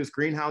reduce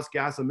greenhouse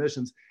gas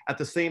emissions at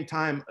the same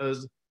time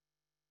as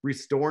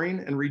restoring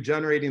and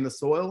regenerating the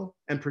soil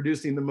and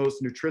producing the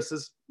most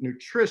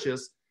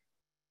nutritious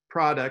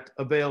product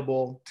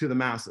available to the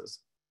masses.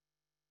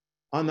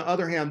 On the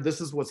other hand, this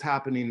is what's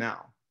happening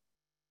now.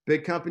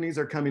 Big companies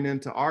are coming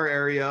into our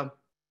area,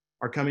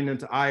 are coming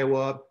into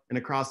Iowa and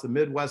across the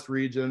Midwest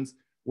regions,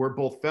 where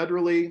both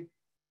federally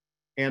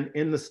and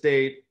in the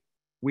state,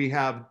 we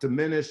have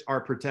diminished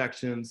our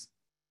protections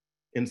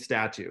in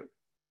statute.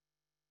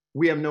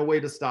 We have no way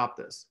to stop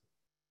this.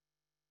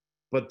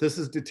 But this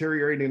is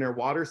deteriorating our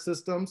water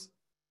systems,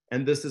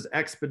 and this is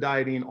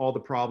expediting all the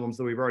problems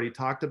that we've already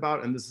talked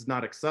about, and this is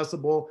not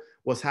accessible.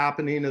 What's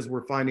happening is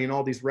we're finding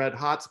all these red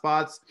hot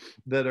spots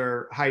that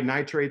are high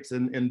nitrates.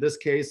 In this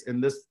case,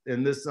 in this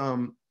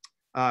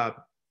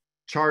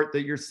chart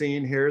that you're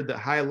seeing here that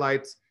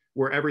highlights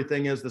where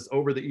everything is that's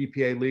over the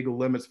EPA legal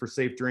limits for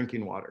safe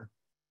drinking water.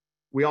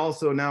 We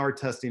also now are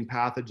testing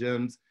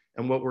pathogens,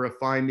 and what we're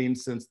finding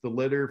since the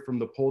litter from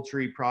the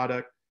poultry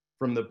product,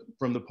 from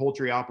the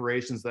poultry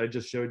operations that I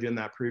just showed you in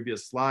that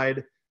previous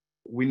slide,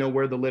 we know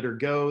where the litter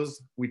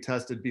goes. We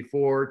tested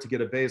before to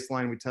get a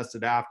baseline, we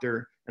tested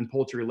after, and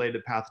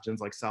poultry-related pathogens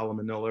like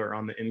salmonella are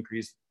on the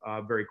increase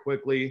very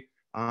quickly.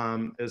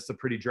 It's a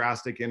pretty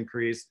drastic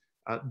increase.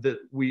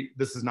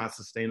 This is not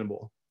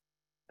sustainable.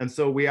 And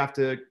so we have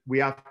to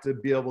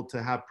be able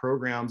to have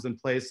programs in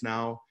place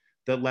now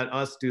that let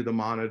us do the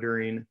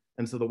monitoring.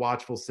 And so the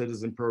Watchful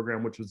Citizen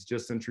program, which was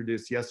just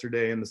introduced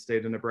yesterday in the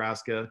state of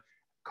Nebraska,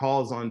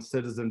 calls on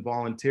citizen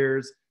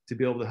volunteers to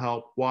be able to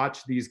help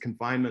watch these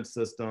confinement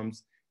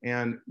systems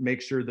and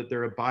make sure that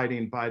they're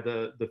abiding by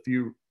the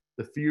few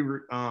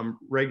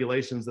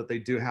regulations that they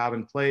do have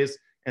in place,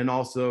 and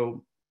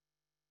also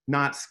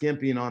not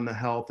skimping on the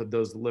health of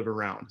those that live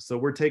around. So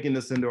we're taking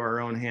this into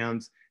our own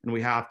hands, and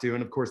we have to.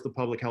 And of course, the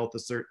Public Health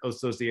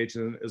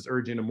Association is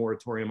urging a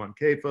moratorium on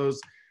CAFOs.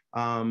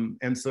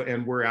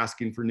 And we're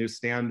asking for new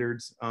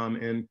standards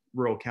in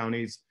rural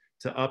counties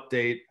to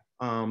update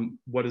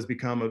what has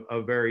become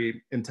a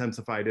very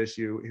intensified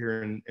issue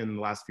here in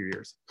the last few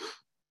years.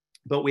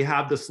 But we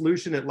have the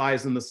solution. It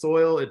lies in the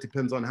soil. It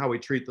depends on how we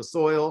treat the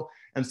soil.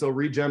 And so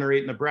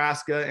Regenerate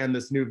Nebraska and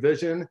this new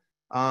vision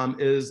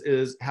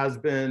has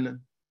been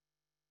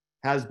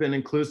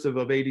inclusive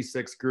of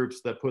 86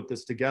 groups that put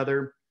this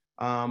together.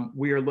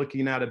 We are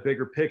looking at a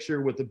bigger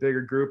picture with a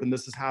bigger group, and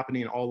this is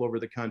happening all over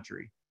the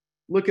country.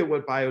 Look at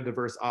what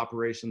biodiverse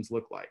operations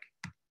look like.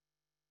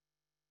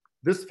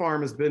 This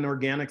farm has been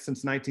organic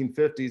since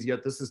 1950s,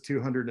 yet this is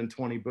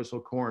 220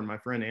 bushel corn. My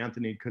friend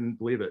Anthony couldn't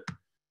believe it.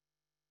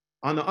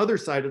 On the other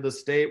side of the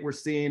state, we're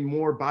seeing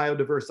more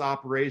biodiverse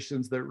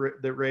operations that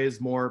raise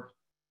more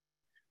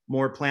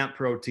plant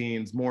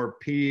proteins, more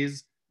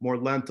peas, more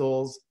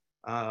lentils,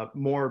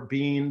 more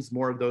beans,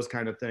 more of those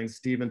kind of things.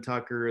 Stephen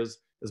Tucker is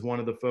one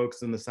of the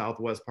folks in the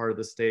southwest part of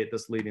the state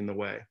that's leading the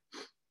way.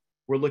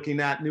 We're looking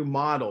at new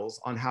models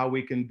on how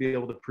we can be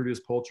able to produce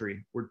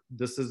poultry.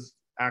 This is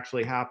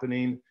actually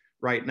happening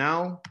right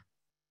now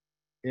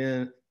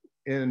in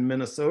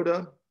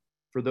Minnesota.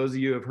 For those of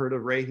you who have heard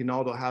of Ray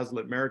Hinaldo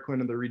Hazlitt Marroquin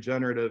and the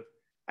Regenerative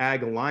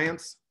Ag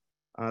Alliance,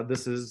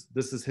 this is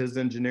his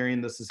engineering,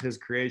 this is his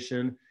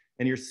creation,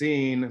 and you're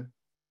seeing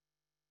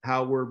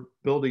how we're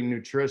building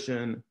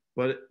nutrition,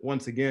 but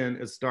once again,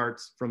 it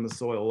starts from the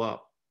soil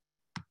up.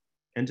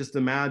 And just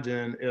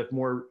imagine if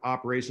more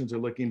operations are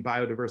looking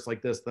biodiverse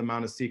like this, the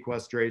amount of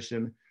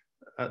sequestration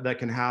that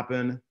can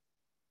happen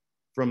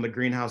from the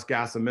greenhouse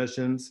gas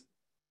emissions.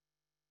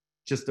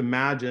 Just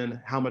imagine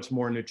how much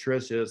more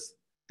nutritious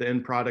the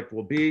end product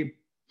will be.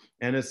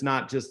 And it's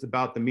not just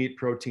about the meat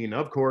protein,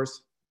 of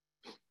course.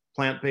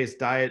 Plant-based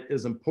diet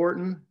is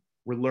important.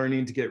 We're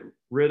learning to get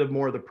rid of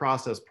more of the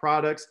processed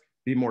products,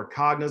 be more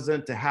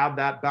cognizant to have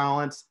that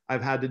balance.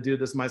 I've had to do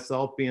this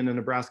myself being a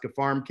Nebraska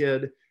farm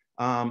kid.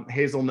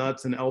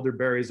 Hazelnuts and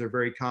elderberries are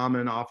very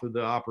common off of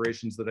the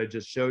operations that I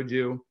just showed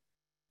you.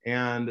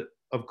 And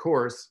of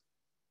course,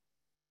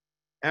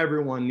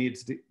 everyone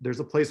there's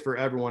a place for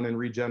everyone in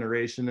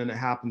regeneration, and it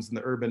happens in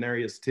the urban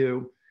areas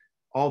too.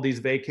 All these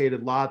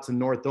vacated lots in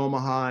North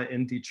Omaha,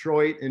 in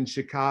Detroit, in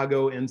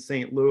Chicago, in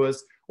St.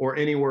 Louis, or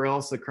anywhere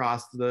else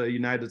across the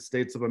United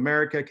States of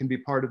America can be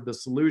part of the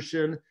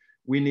solution.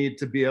 We need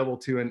to be able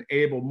to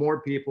enable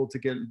more people to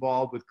get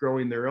involved with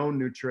growing their own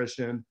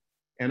nutrition,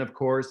 and of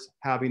course,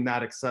 having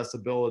that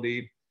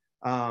accessibility.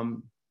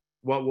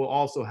 What will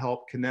also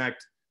help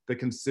connect the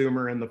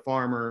consumer and the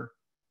farmer,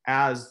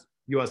 as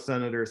US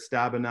Senator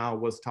Stabenow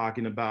was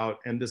talking about,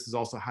 and this is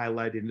also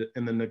highlighted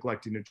in the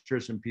neglected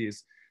nutrition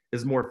piece,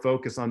 is more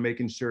focus on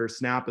making sure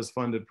SNAP is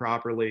funded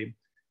properly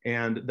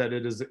and that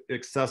it is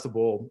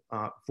accessible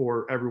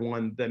for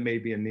everyone that may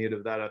be in need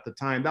of that at the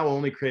time. That will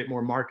only create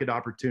more market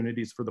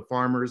opportunities for the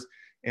farmers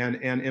and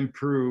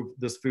improve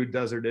this food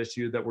desert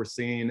issue that we're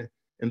seeing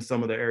in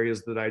some of the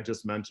areas that I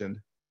just mentioned.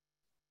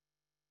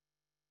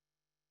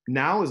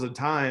 Now is a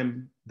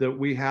time that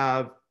we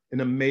have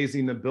an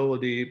amazing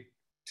ability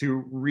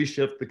to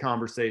reshift the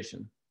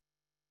conversation.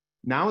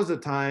 Now is a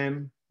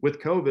time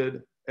with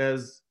COVID,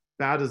 as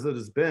bad as it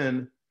has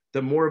been,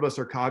 the more of us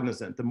are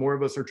cognizant, the more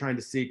of us are trying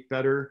to seek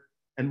better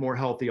and more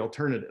healthy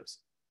alternatives.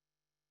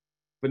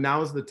 But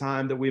now is the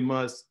time that we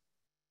must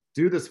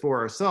do this for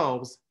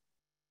ourselves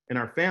and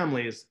our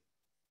families.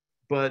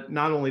 But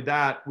not only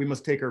that, we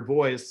must take our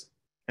voice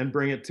and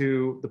bring it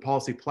to the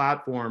policy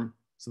platform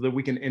so that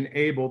we can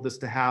enable this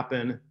to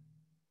happen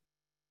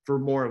for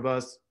more of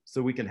us,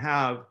 so we can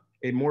have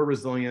a more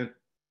resilient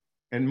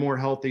and more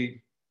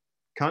healthy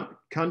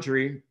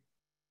country,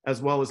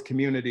 as well as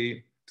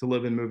community to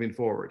live in moving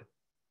forward.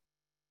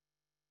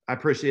 I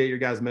appreciate your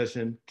guys'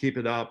 mission. Keep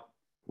it up.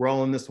 We're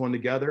all in this one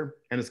together,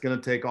 and it's going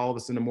to take all of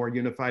us in a more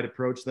unified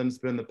approach than it's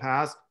been in the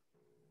past.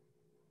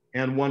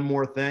 And one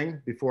more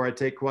thing before I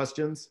take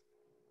questions,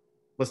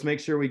 let's make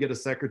sure we get a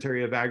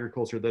Secretary of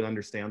Agriculture that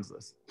understands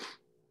this.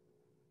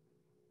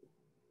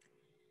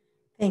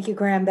 Thank you,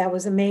 Graham. That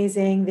was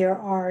amazing. There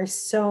are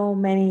so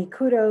many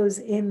kudos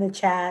in the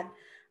chat.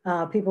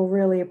 People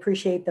really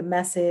appreciate the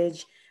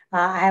message.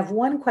 I have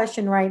one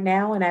question right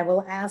now, and I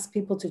will ask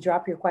people to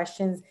drop your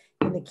questions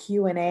in the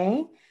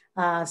Q&A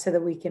so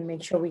that we can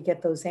make sure we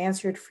get those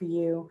answered for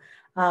you.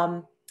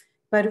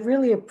 But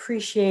really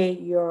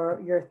appreciate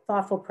your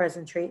thoughtful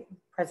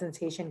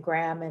presentation,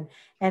 Graham,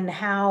 and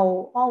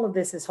how all of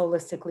this is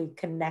holistically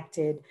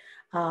connected.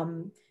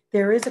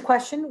 There is a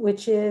question,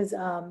 which is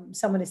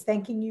someone is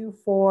thanking you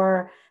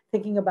for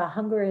thinking about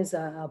hunger as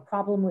a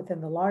problem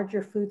within the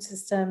larger food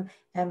system.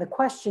 And the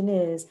question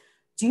is,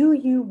 do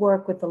you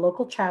work with the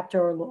local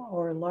chapter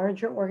or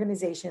larger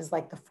organizations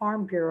like the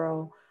Farm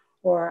Bureau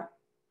or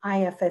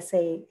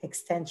IFSA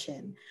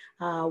Extension?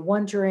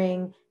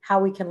 Wondering how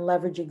we can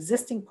leverage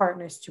existing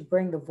partners to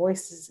bring the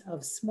voices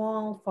of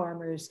small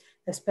farmers,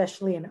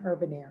 especially in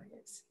urban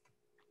areas.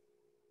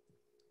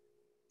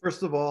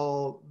 First of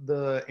all,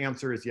 the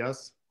answer is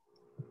yes.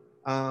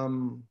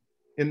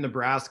 In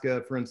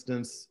Nebraska, for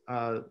instance,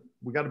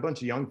 we got a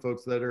bunch of young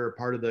folks that are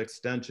part of the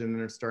extension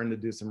and are starting to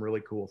do some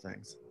really cool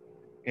things.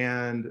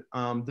 And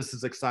this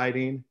is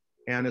exciting,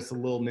 and it's a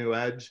little new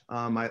edge.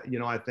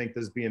 I think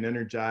this is being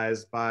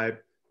energized by a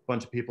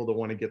bunch of people that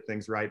want to get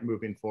things right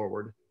moving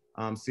forward.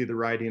 See the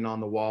writing on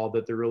the wall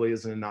that there really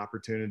isn't an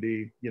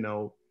opportunity,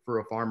 for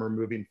a farmer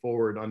moving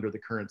forward under the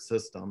current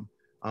system,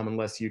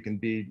 unless you can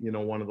be,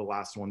 one of the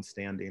last ones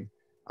standing.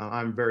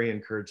 I'm very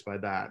encouraged by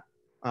that.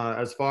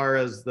 As far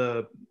as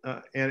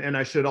and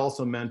I should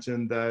also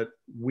mention that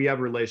we have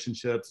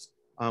relationships.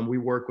 We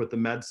work with the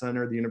Med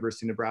Center, the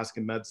University of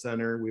Nebraska Med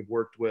Center. We've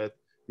worked with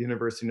the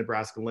University of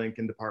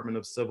Nebraska-Lincoln Department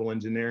of Civil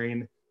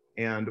Engineering,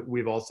 and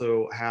we've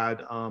also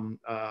had a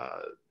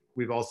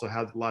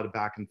lot of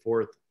back and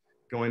forth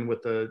going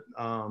with the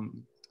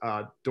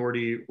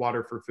Doherty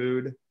Water for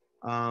Food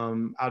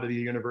out of the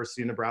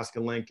University of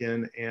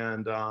Nebraska-Lincoln,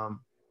 and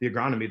the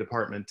agronomy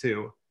department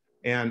too.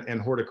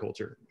 And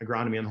horticulture,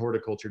 agronomy and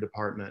horticulture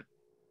department.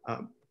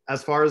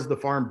 As far as the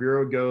Farm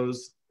Bureau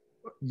goes,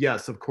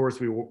 yes, of course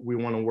we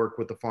want to work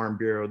with the Farm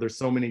Bureau. There's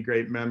so many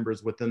great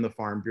members within the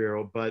Farm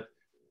Bureau, but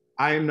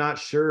I am not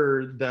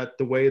sure that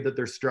the way that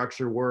their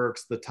structure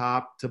works, the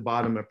top to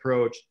bottom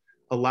approach,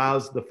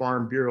 allows the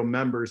Farm Bureau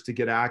members to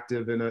get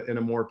active in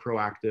a more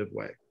proactive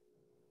way.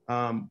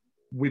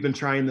 We've been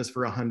trying this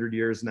for 100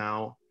 years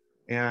now,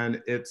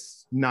 and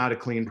it's not a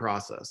clean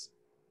process.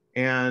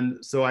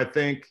 And so I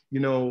think,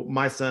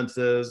 my sense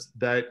is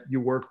that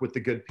you work with the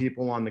good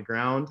people on the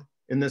ground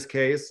in this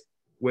case,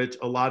 which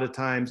a lot of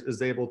times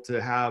is able to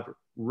have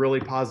really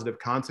positive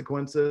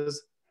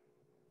consequences.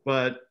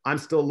 But I'm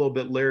still a little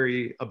bit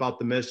leery about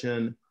the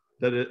mission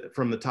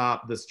from the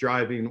top that's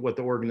driving what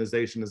the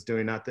organization is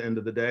doing at the end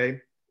of the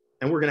day.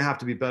 And we're going to have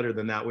to be better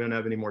than that. We don't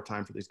have any more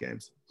time for these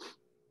games.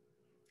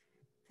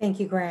 Thank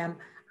you, Graham.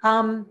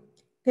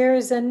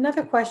 There's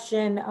another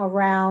question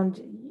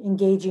around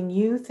engaging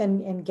youth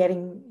and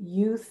getting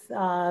youth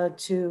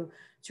to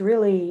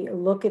really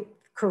look at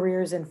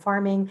careers in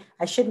farming.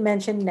 I should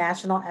mention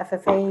National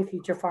FFA,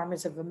 Future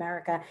Farmers of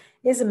America,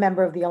 is a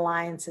member of the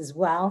Alliance as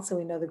well. So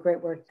we know the great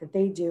work that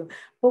they do.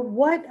 But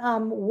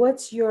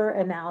what's your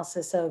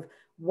analysis of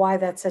why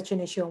that's such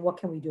an issue and what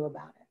can we do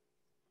about it?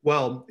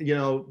 Well,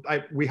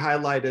 we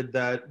highlighted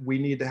that we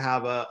need to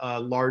have a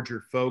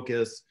larger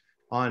focus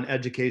on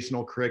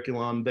educational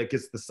curriculum that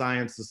gets the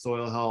science of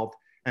soil health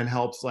and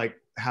helps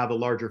have a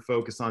larger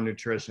focus on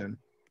nutrition.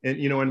 And,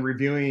 in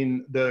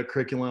reviewing the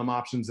curriculum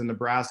options in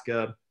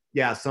Nebraska,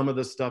 yeah, some of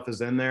this stuff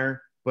is in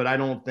there, but I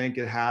don't think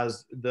it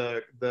has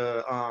the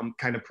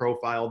kind of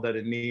profile that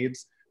it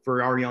needs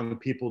for our young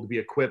people to be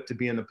equipped to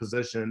be in a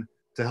position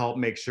to help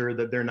make sure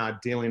that they're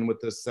not dealing with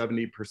this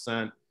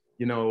 70%,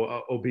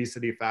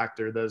 obesity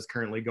factor that is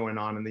currently going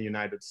on in the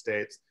United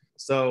States.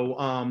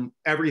 So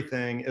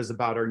everything is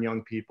about our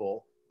young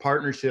people.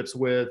 Partnerships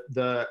with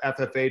the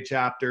FFA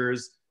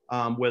chapters,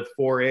 with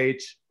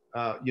 4-H,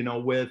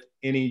 with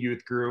any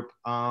youth group,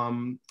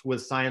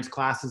 with science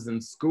classes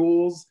in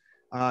schools.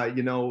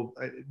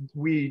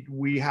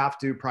 We have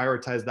to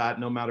prioritize that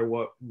no matter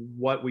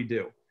what we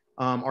do.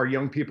 Our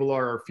young people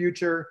are our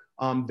future.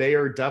 They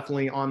are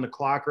definitely on the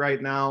clock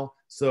right now.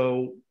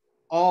 So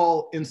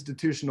all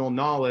institutional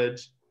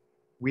knowledge,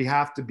 we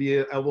have to be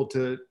able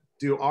to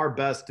do our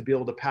best to be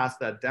able to pass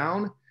that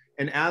down.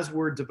 And as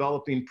we're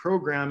developing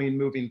programming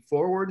moving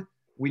forward,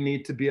 we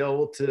need to be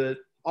able to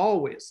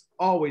always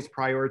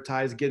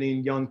prioritize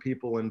getting young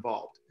people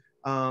involved.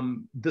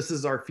 This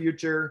is our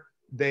future.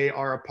 They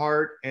are a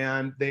part,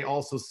 and they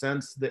also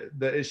sense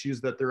the issues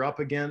that they're up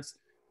against.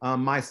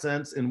 My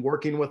sense in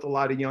working with a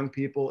lot of young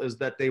people is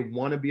that they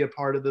want to be a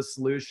part of the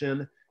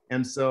solution.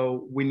 And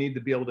so we need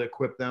to be able to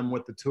equip them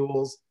with the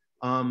tools.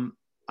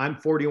 I'm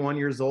 41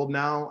 years old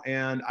now,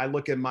 and I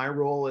look at my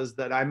role as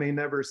that I may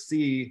never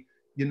see,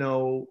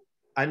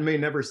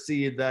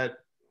 that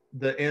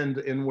the end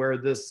in where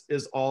this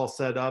is all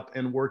set up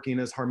and working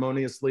as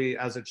harmoniously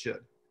as it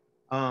should.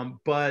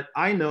 But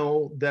I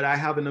know that I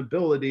have an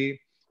ability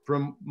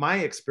from my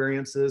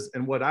experiences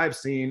and what I've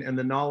seen and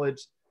the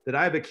knowledge that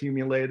I've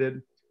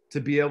accumulated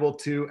to be able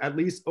to at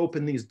least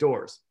open these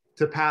doors,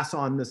 to pass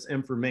on this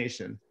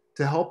information,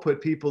 to help put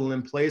people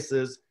in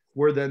places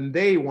where then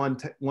they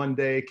one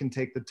day can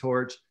take the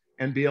torch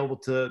and be able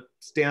to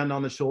stand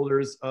on the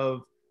shoulders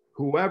of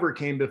whoever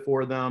came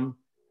before them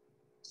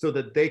so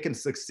that they can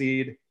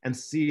succeed and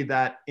see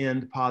that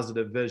end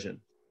positive vision.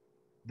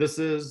 This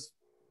is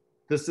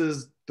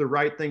the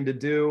right thing to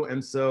do.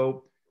 And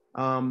so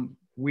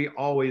we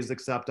always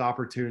accept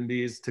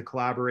opportunities to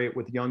collaborate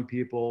with young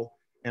people,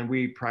 and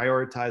we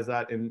prioritize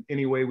that in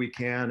any way we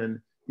can. And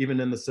even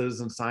in the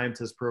citizen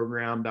scientist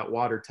program, that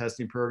water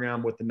testing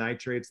program with the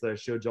nitrates that I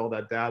showed you all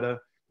that data,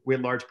 we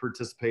had large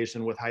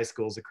participation with high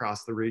schools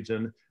across the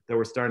region that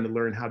were starting to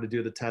learn how to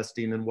do the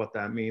testing and what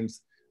that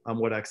means,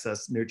 what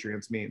excess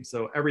nutrients mean.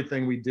 So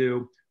everything we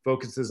do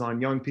focuses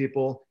on young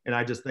people. And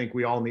I just think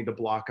we all need to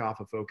block off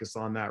a focus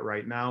on that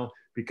right now,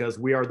 because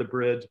we are the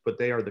bridge, but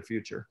they are the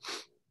future.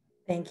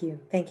 Thank you.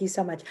 Thank you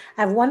so much.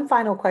 I have one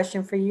final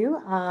question for you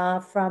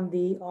from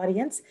the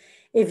audience.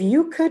 If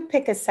you could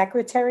pick a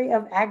Secretary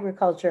of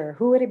Agriculture,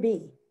 who would it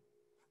be?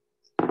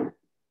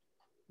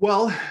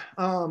 Well,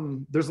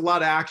 there's a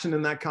lot of action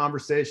in that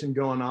conversation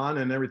going on,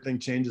 and everything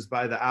changes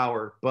by the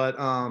hour. But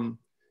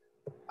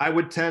I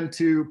would tend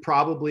to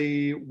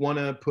probably want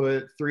to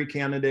put three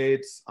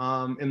candidates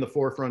in the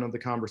forefront of the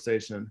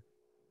conversation.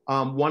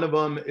 One of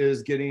them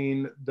is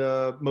getting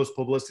the most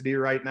publicity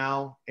right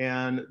now,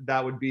 and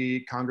that would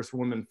be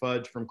Congresswoman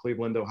Fudge from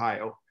Cleveland,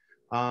 Ohio.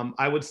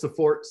 I would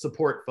support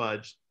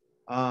Fudge.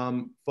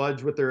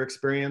 Fudge, with her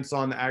experience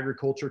on the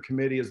Agriculture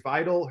Committee, is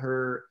vital.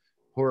 Her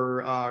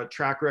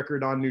track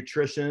record on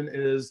nutrition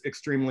is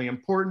extremely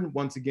important.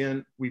 Once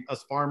again, we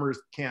as farmers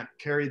can't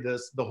carry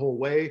this the whole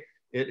way.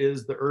 It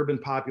is the urban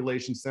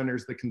population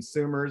centers, the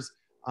consumers,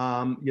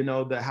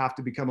 that have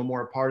to become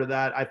more a part of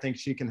that. I think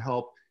she can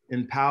help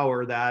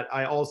empower that.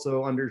 I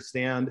also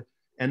understand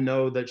and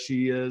know that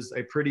she is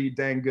a pretty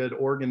dang good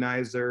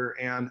organizer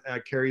and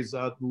carries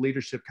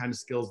leadership kind of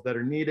skills that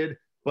are needed.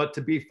 But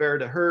to be fair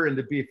to her and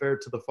to be fair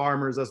to the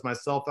farmers as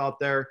myself out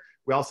there,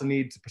 we also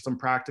need some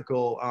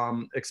practical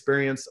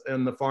experience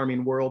in the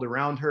farming world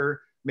around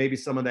her, maybe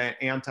some of that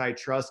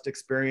antitrust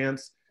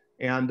experience.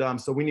 And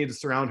so we need to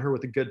surround her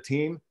with a good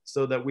team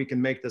so that we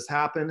can make this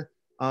happen.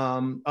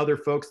 Other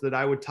folks that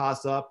I would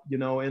toss up,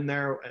 in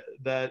there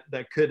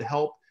that could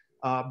help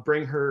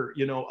bring her,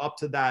 up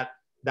to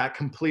that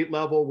complete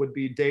level would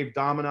be Dave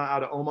Domina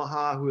out of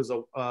Omaha, who is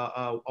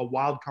a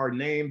wild card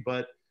name,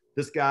 but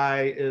this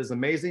guy is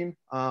amazing.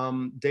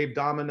 Dave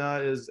Domina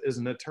is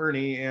an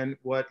attorney, and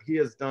what he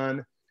has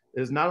done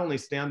is not only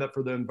stand up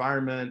for the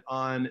environment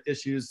on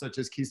issues such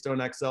as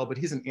Keystone XL, but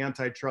he's an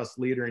antitrust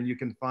leader, and you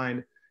can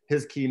find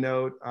his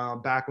keynote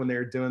back when they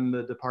were doing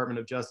the Department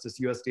of Justice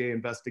USDA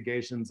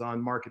investigations on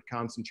market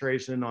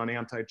concentration, on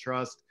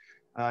antitrust.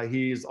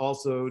 He's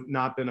also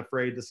not been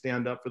afraid to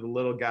stand up for the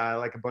little guy,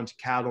 like a bunch of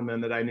cattlemen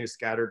that I knew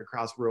scattered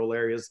across rural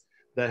areas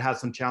that had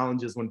some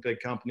challenges when big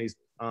companies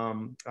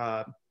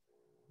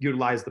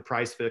utilize the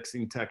price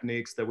fixing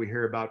techniques that we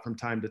hear about from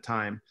time to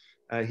time.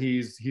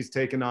 He's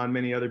taken on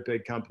many other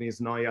big companies,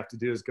 and all you have to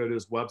do is go to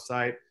his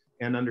website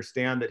and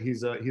understand that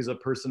he's a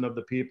person of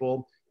the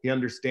people. He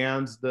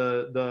understands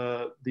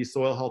the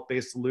soil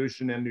health-based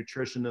solution and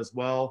nutrition as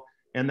well.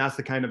 And that's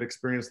the kind of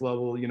experience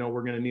level,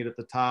 we're gonna need at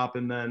the top.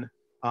 And then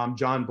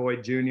John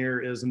Boyd Jr.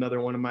 is another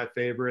one of my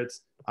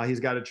favorites. He's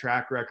got a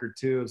track record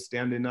too of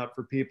standing up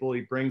for people.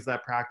 He brings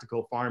that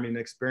practical farming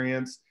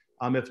experience.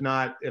 If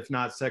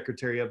not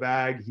Secretary of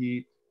Ag,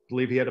 I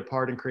believe he had a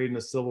part in creating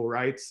a civil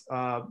rights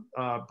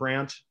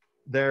branch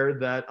there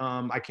that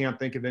I can't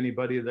think of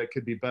anybody that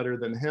could be better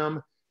than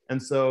him.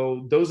 And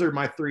so those are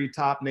my three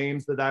top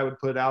names that I would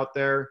put out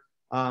there.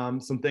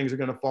 Some things are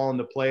going to fall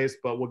into place,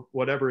 but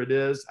whatever it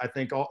is, I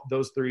think all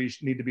those three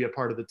need to be a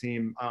part of the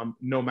team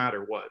no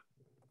matter what.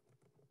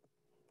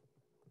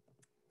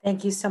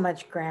 Thank you so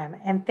much, Graham.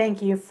 And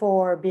thank you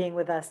for being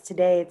with us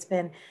today. It's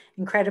been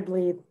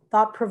incredibly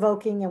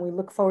thought-provoking, and we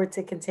look forward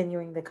to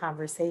continuing the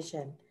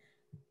conversation.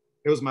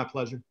 It was my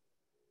pleasure.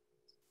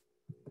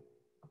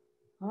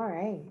 All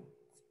right.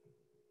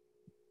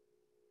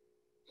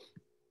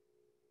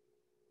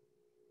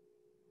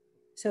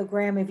 So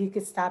Graham, if you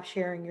could stop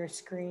sharing your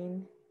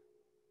screen.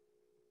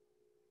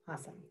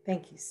 Awesome.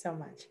 Thank you so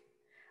much.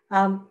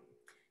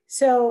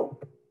 So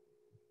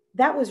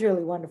That was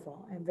really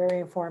wonderful and very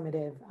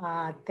informative.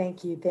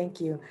 Thank you,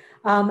 thank you.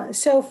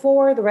 So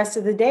for the rest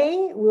of the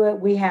day,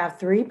 we have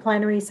 3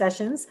 plenary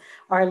sessions,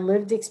 our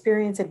Lived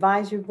Experience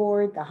Advisory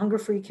Board, the Hunger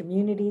Free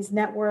Communities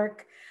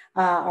Network,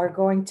 are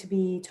going to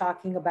be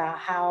talking about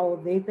how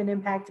they've been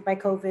impacted by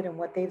COVID and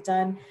what they've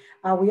done.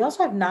 We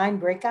also have 9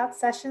 breakout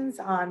sessions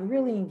on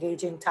really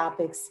engaging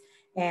topics,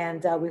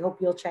 and we hope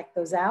you'll check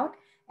those out.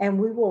 And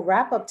we will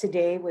wrap up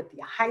today with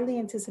the highly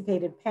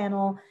anticipated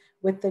panel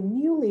with the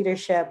new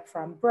leadership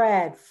from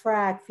Bread,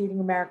 FRAC, Feeding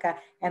America,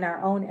 and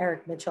our own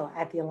Eric Mitchell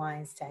at the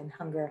Alliance to End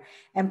Hunger.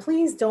 And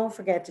please don't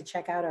forget to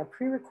check out our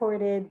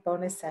pre-recorded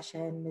bonus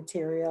session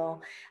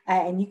material.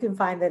 And you can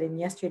find that in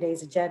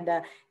yesterday's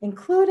agenda,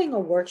 including a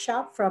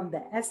workshop from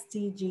the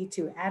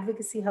SDG2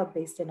 Advocacy Hub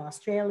based in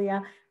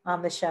Australia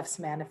on the Chef's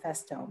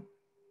Manifesto.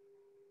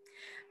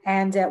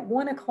 And at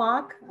 1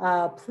 o'clock,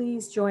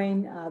 please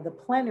join the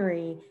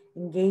plenary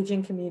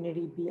Engaging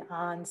Community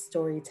Beyond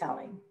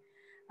Storytelling.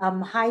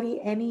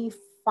 Heidi, any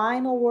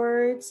final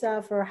words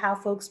for how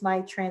folks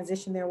might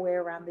transition their way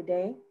around the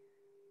day?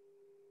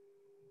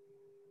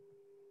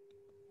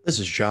 This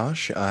is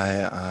Josh.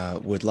 I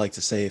would like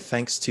to say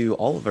thanks to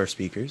all of our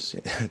speakers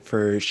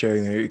for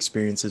sharing their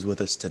experiences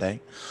with us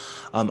today.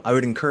 I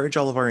would encourage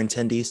all of our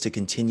attendees to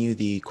continue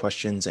the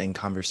questions and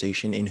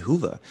conversation in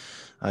Whova.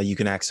 You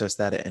can access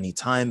that at any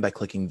time by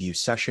clicking View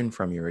Session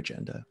from your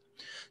agenda.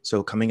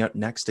 So coming up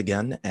next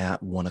again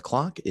at 1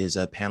 o'clock is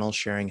a panel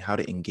sharing how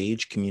to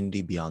engage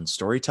community beyond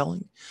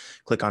storytelling.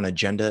 Click on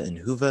Agenda in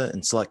Whova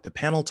and select the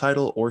panel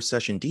title or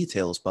session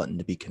details button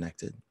to be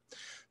connected.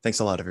 Thanks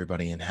a lot,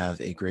 everybody, and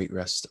have a great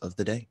rest of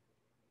the day.